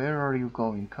 Where are you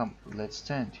going? Come, let's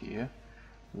stand here.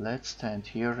 Let's stand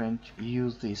here and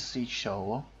use this siege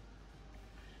tower.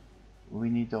 We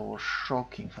need our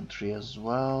shock infantry as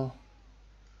well.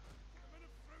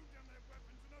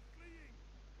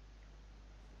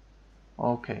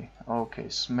 Okay, okay,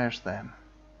 smash them.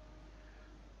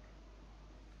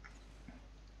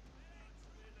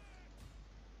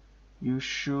 You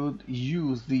should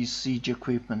use this siege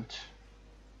equipment.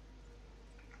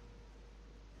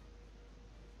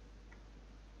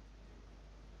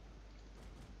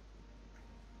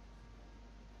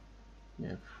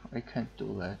 Yep, I can't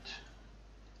do that.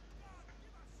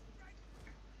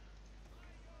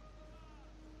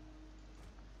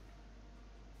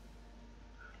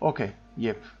 Okay,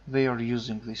 yep, they are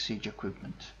using the siege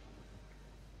equipment.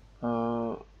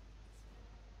 Are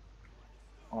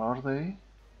they?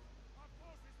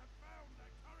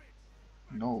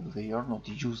 No, they are not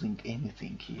using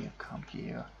anything here. Come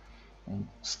here and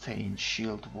stay in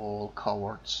shield wall,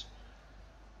 cowards.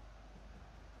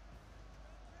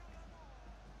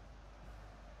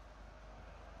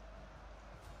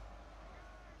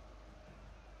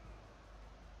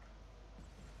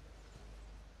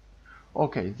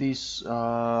 Okay, this is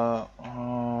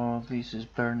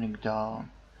burning down.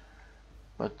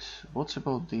 But what's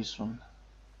about this one?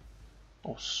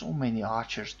 Oh, so many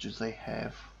archers do they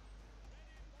have?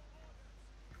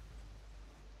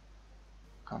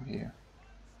 Come here.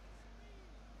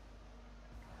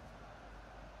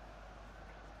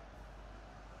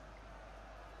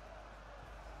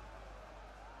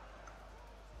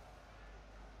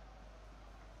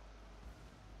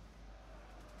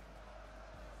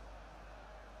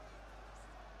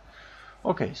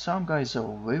 Okay, some guys are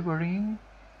wavering.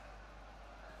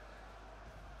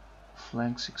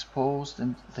 Flanks exposed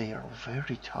and they are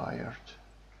very tired.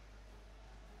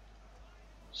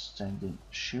 Standing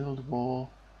shield wall.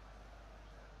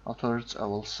 Afterwards I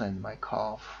will send my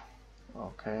calf.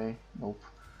 Okay, nope.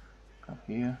 Come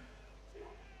here.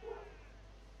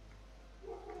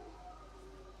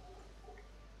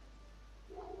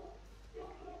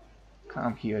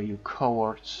 Come here, you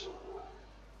cowards.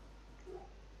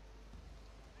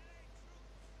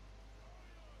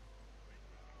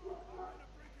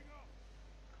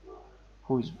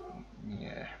 Who is...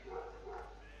 yeah.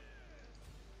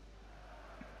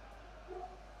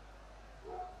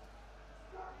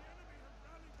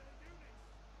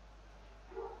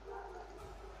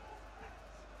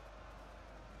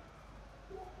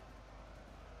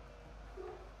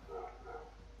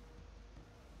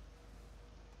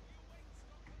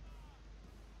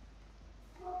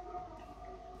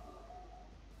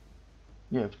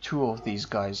 Yep, two of these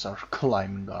guys are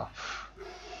climbing up.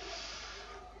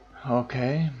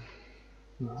 Okay.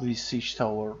 This siege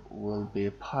tower will be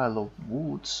a pile of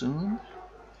wood soon.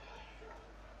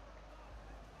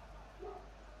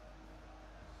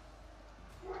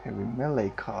 Heavy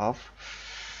melee cav.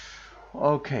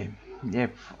 Okay,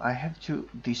 yep, I have to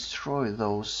destroy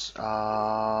those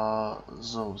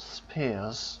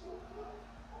spears.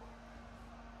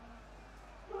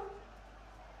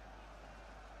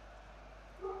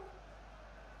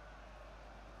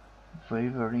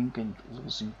 Wavering and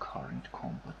losing current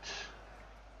combat.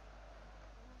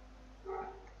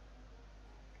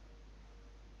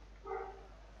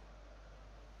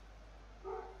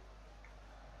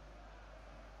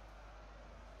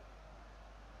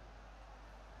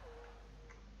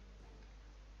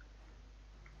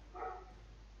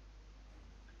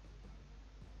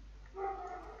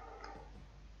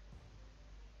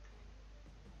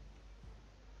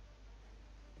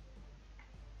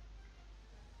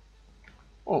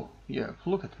 Oh, yeah,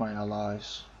 look at my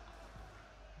allies.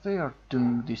 They are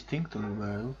doing distinctly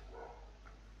well.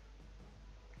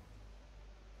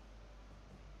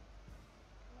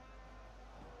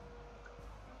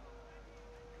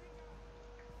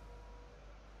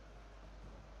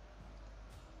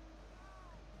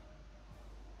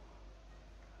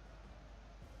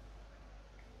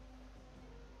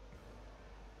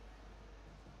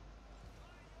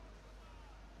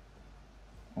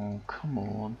 Oh, come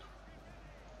on.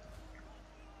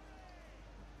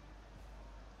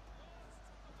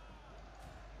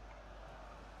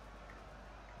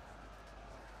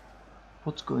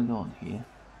 What's going on here?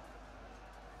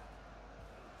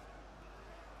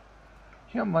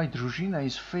 Yeah, my Druzhina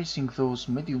is facing those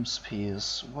medium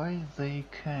spears. Why they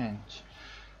can't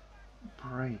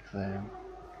break them?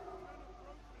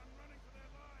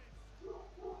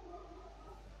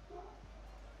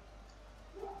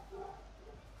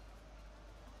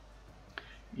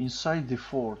 Inside the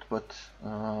fort, but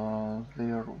they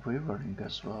are wavering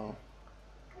as well.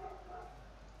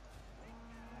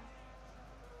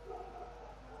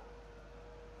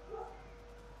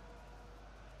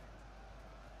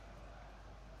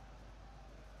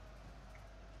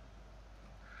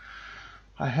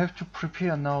 I have to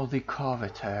prepare now the cav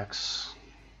attacks.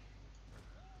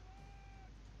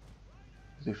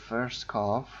 The first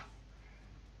cav.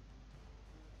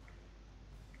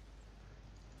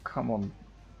 Come on,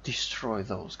 destroy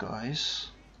those guys.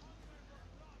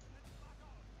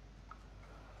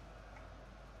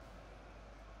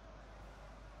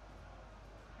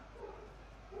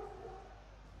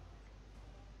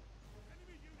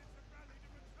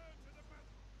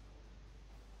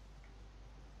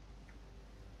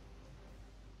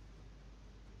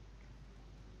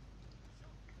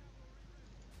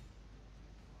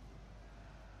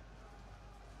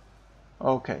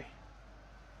 Okay.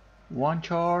 One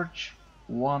charge,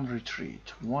 one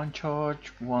retreat. One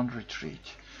charge, one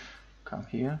retreat. Come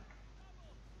here.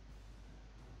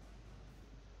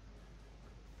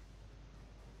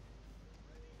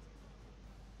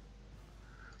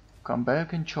 Come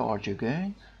back and charge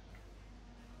again.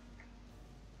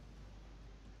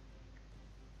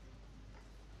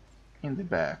 In the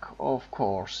back, of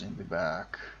course, in the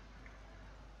back.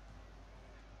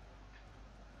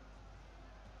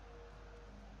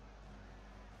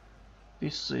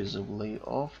 Decisively,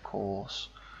 of course.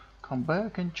 Come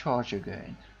back and charge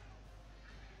again.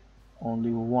 Only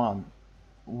one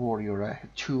warrior. I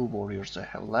have two warriors I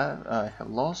have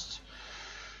lost.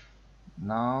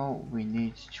 Now we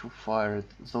need to fire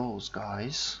at those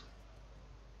guys.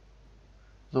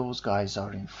 Those guys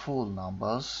are in full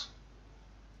numbers.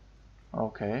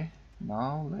 Okay,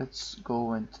 now let's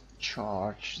go and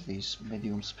charge these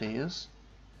medium spears.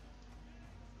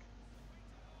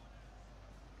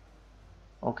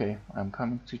 Okay, I'm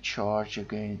coming to charge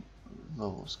again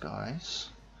those guys.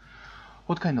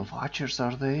 What kind of archers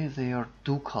are they? They are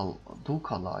ducal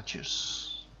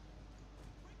archers.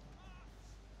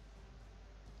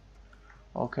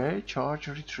 Okay, charge,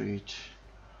 retreat.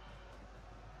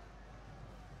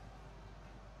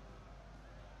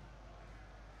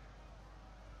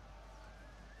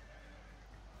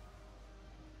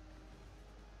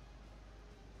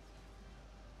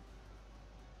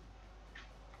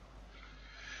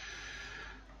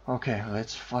 Okay,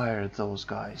 let's fire at those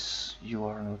guys. You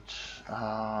are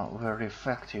not very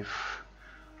effective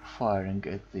firing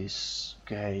at these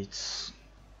gates.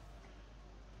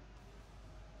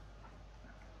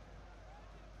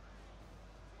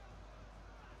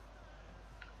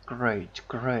 Great,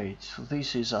 great.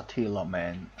 This is Attila,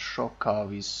 man. Shock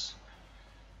cav is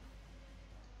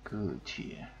good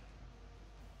here.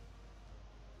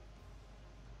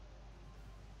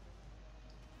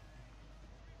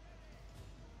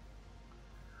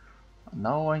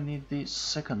 Now I need the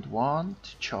second one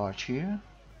to charge here.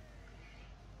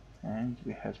 And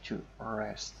we have to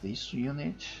arrest this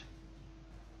unit.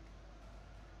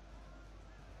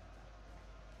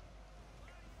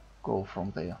 go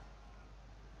from there.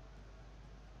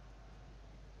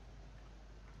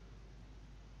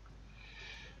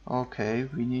 Okay,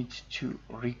 we need to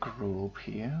regroup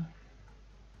here.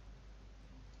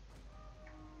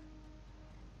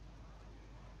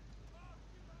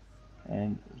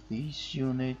 And this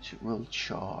unit will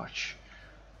charge.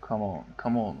 Come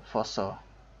on, faster.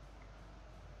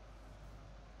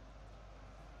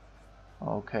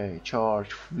 Okay,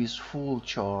 charge with full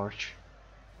charge.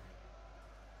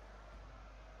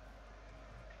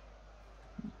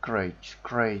 Great,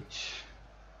 great.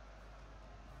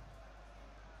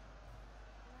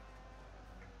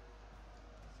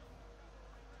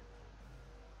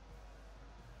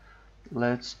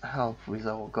 Let's help with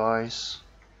our guys.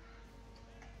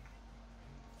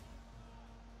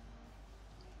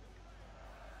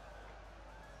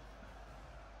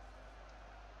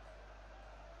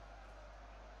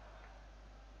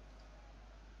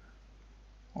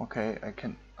 Okay,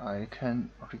 I can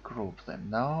regroup them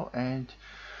now. And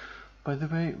by the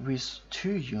way, with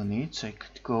 2 units I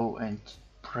could go and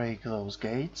break those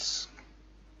gates.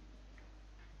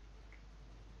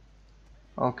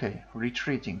 Okay,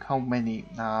 retreating. How many?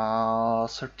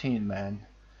 13 men.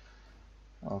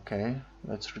 Okay,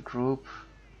 let's regroup.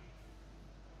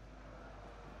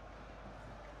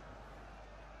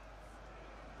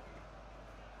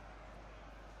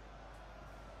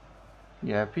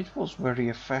 Yep, it was very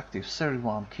effective.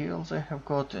 31 kills I have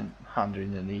got and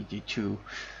 182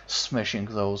 smashing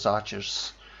those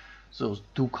archers. Those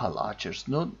ducal archers,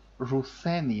 not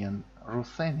Ruthenian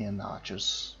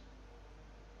archers.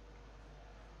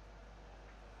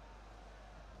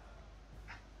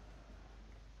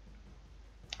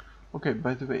 Okay,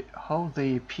 by the way, how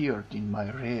they appeared in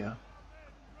my rear?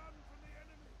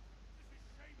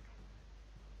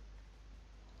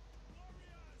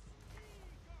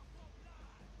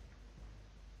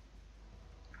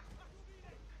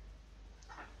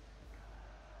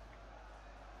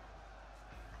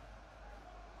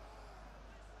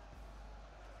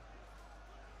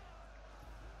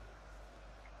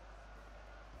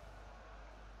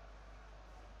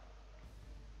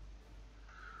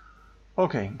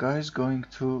 Okay, guys, going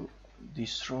to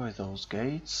destroy those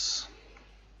gates.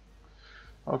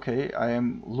 Okay, I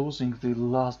am losing the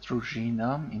last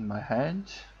Druzhina in my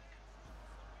hand.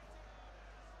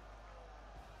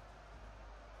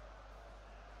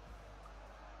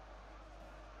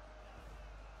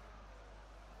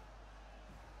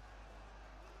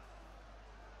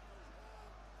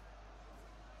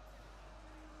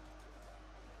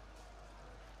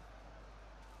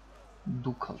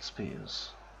 Ducal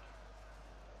spears.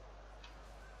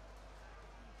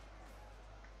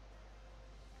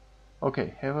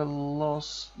 Okay, have I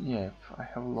lost? Yep, I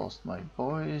have lost my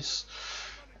boys.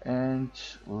 And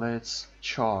let's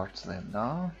charge them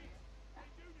now.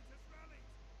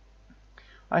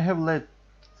 I have led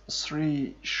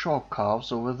 3 shock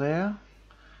calves over there.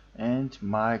 And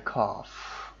my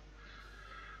calf.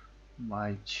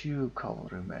 My 2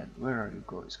 cavalrymen. Where are you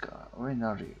guys?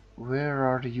 Where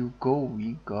are you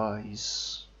going,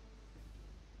 guys?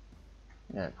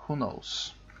 Yeah, who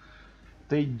knows?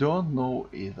 They don't know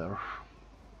either.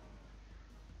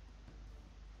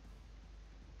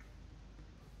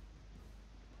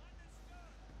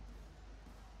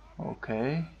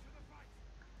 Okay.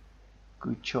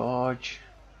 Good charge.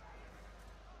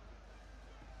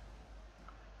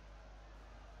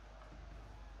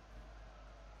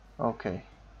 Okay.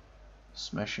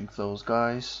 Smashing those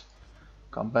guys.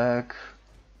 Come back.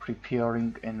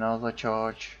 Preparing another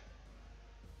charge.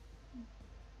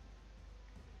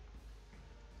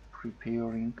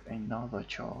 Preparing another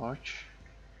charge.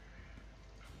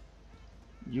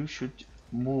 You should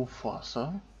move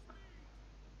faster.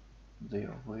 They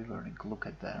are wavering, look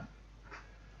at them.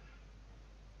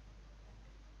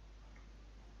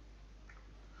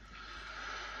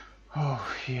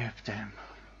 Oh, yep,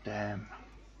 damn.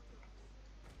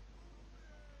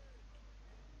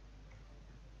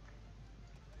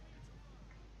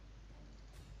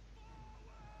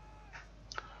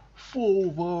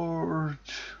 Forward!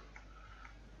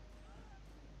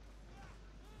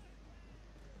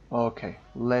 Okay,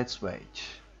 let's wait.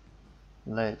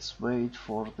 Let's wait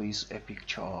for this epic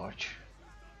charge.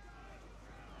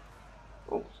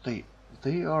 Oh, they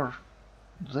are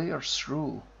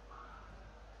through.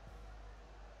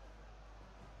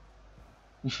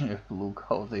 Yeah, look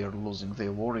how they are losing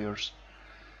their warriors,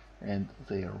 and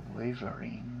they are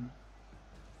wavering.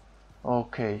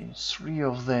 Okay, 3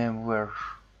 of them were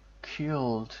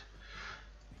killed.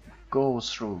 Go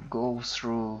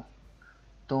through.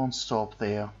 Don't stop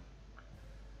there.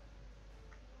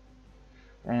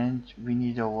 And we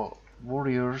need our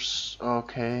Warriors,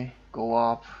 okay, go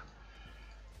up.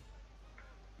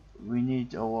 We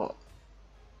need our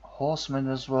horsemen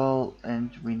as well,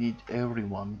 and we need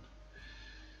everyone.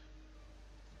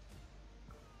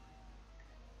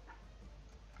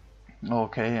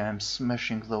 Okay, I'm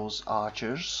smashing those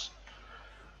archers.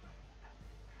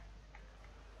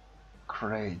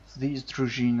 Great, these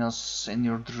družinas and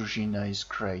your družina is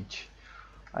great.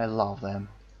 I love them.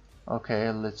 Okay,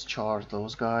 let's charge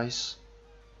those guys.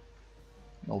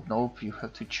 Nope, nope, you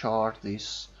have to charge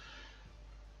this.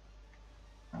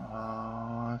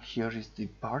 Here is the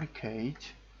barricade.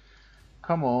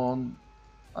 Come on,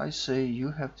 I say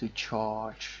you have to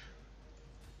charge.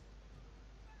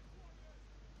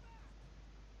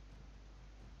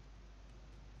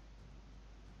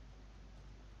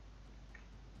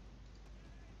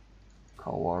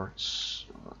 Cowards,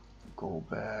 go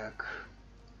back.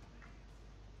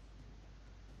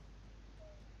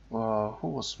 Who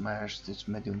was smashed? These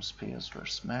medium spears were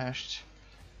smashed.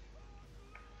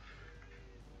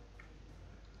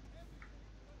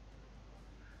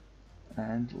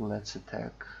 And let's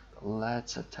attack.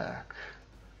 Let's attack.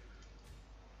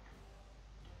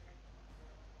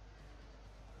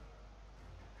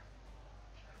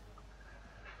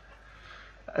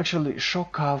 Actually,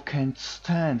 shock cav can't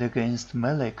stand against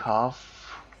melee cav.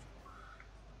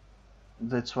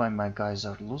 That's why my guys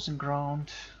are losing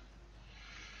ground.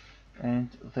 And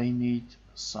they need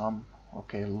some.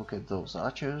 Okay, look at those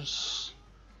archers.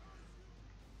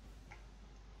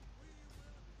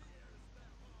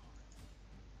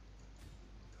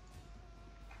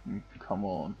 Come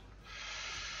on.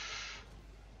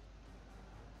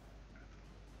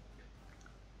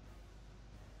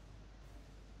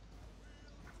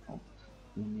 Oh,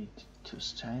 we need to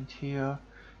stand here,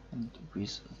 and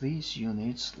with these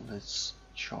units, let's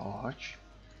charge.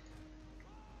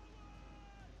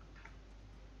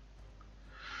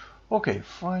 Okay,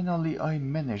 finally I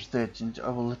managed that, and I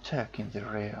will attack in the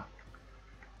rear.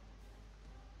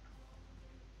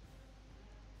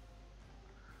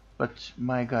 But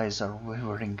my guys are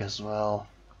wavering as well.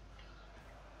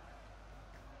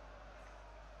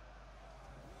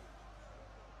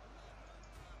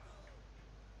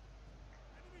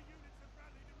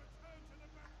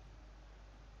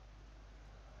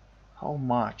 How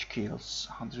much kills?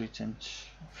 100 and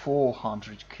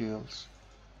 400 kills.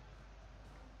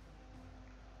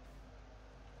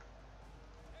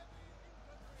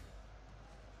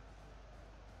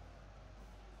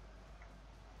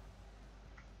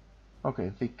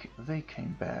 Okay, they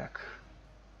came back.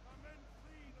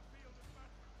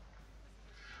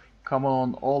 Come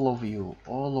on, all of you,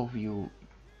 all of you.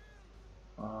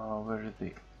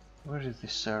 Where is the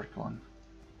third one?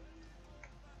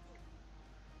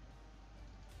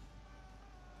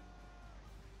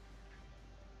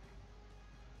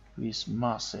 These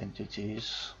mass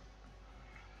entities.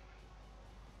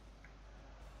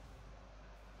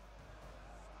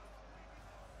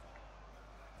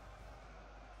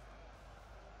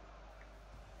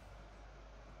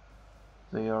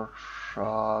 Their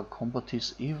combat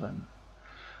is even.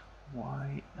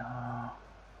 Why?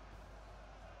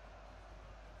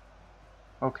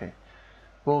 Okay,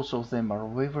 both of them are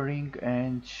wavering,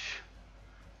 and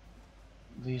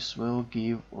this will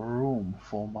give room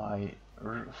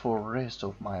for rest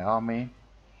of my army.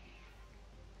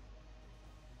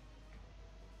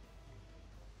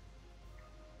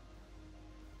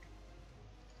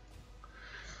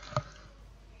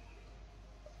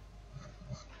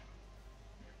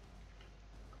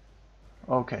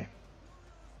 Okay,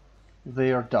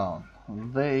 they are down.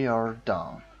 They are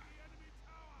down.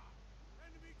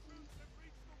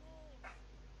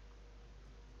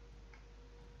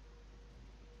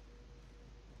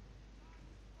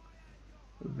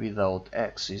 Without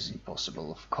X is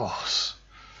impossible, of course.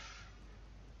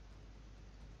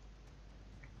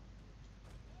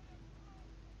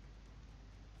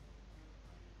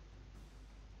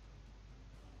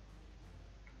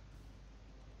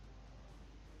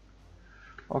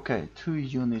 Okay, 2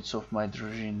 units of my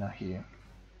družina here.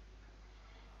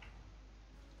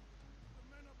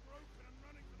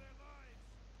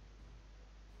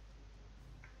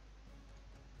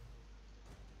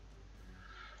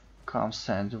 Come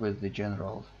stand with the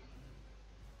general.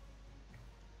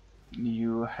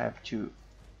 You have to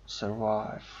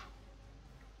survive.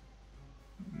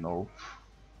 Nope.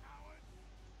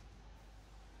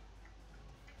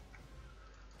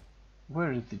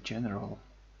 Where is the general?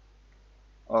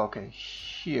 Okay,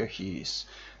 here he is,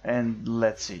 and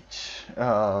that's it.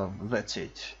 That's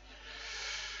it.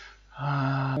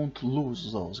 Don't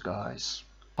lose those guys.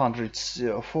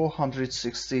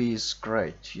 460 is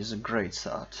great. Is a great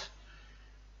start.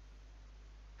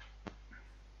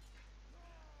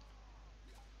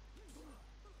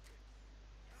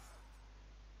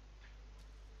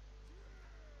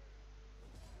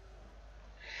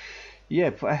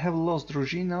 Yep, I have lost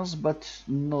Družinas, but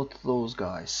not those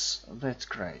guys. That's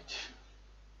great.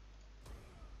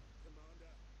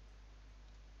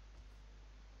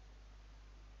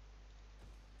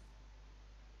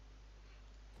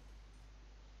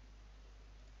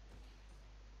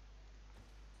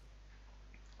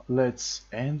 Let's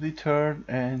end the turn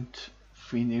and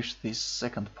finish this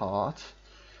second part.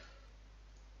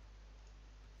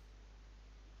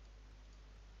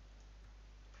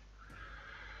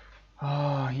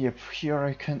 Yep, here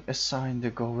I can assign the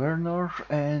governor,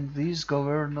 and this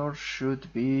governor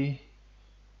should be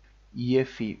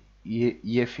Yefimi,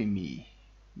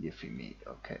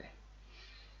 okay.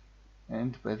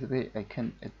 And by the way, I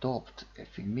can adopt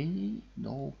Efimi.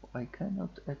 No, I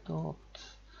cannot adopt.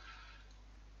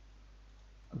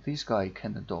 This guy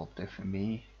can adopt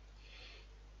Efimi.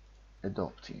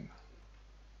 Adopt him.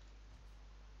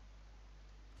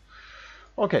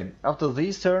 Okay, after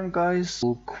this turn, guys,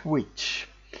 we'll quit.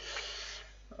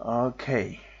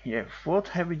 Okay, yeah, what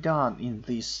have we done in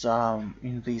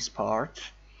this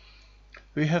part?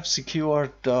 We have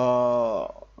secured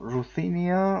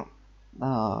Ruthenia,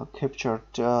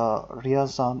 captured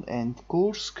Ryazan and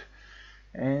Kursk,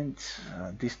 and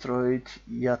destroyed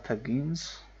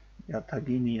Yataginians,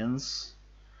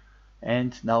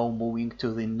 and now moving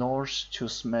to the north to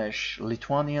smash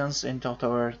Lithuanians and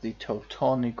outer the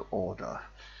Teutonic Order.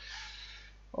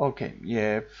 Okay,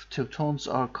 yeah, Teutons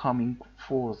are coming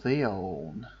for their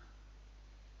own.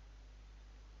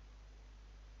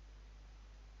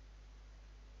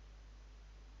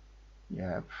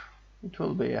 Yep, it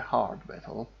will be a hard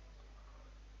battle.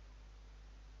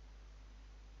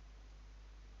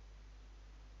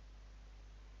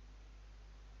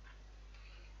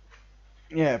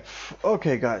 Yep,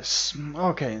 okay guys,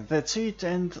 okay, that's it,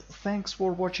 and thanks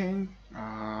for watching.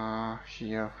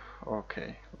 Here,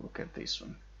 okay, look at this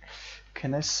one.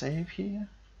 Can I save here?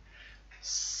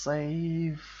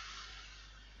 Save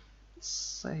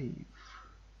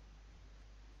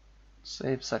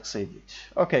succeeded.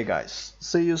 Okay guys,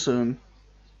 see you soon.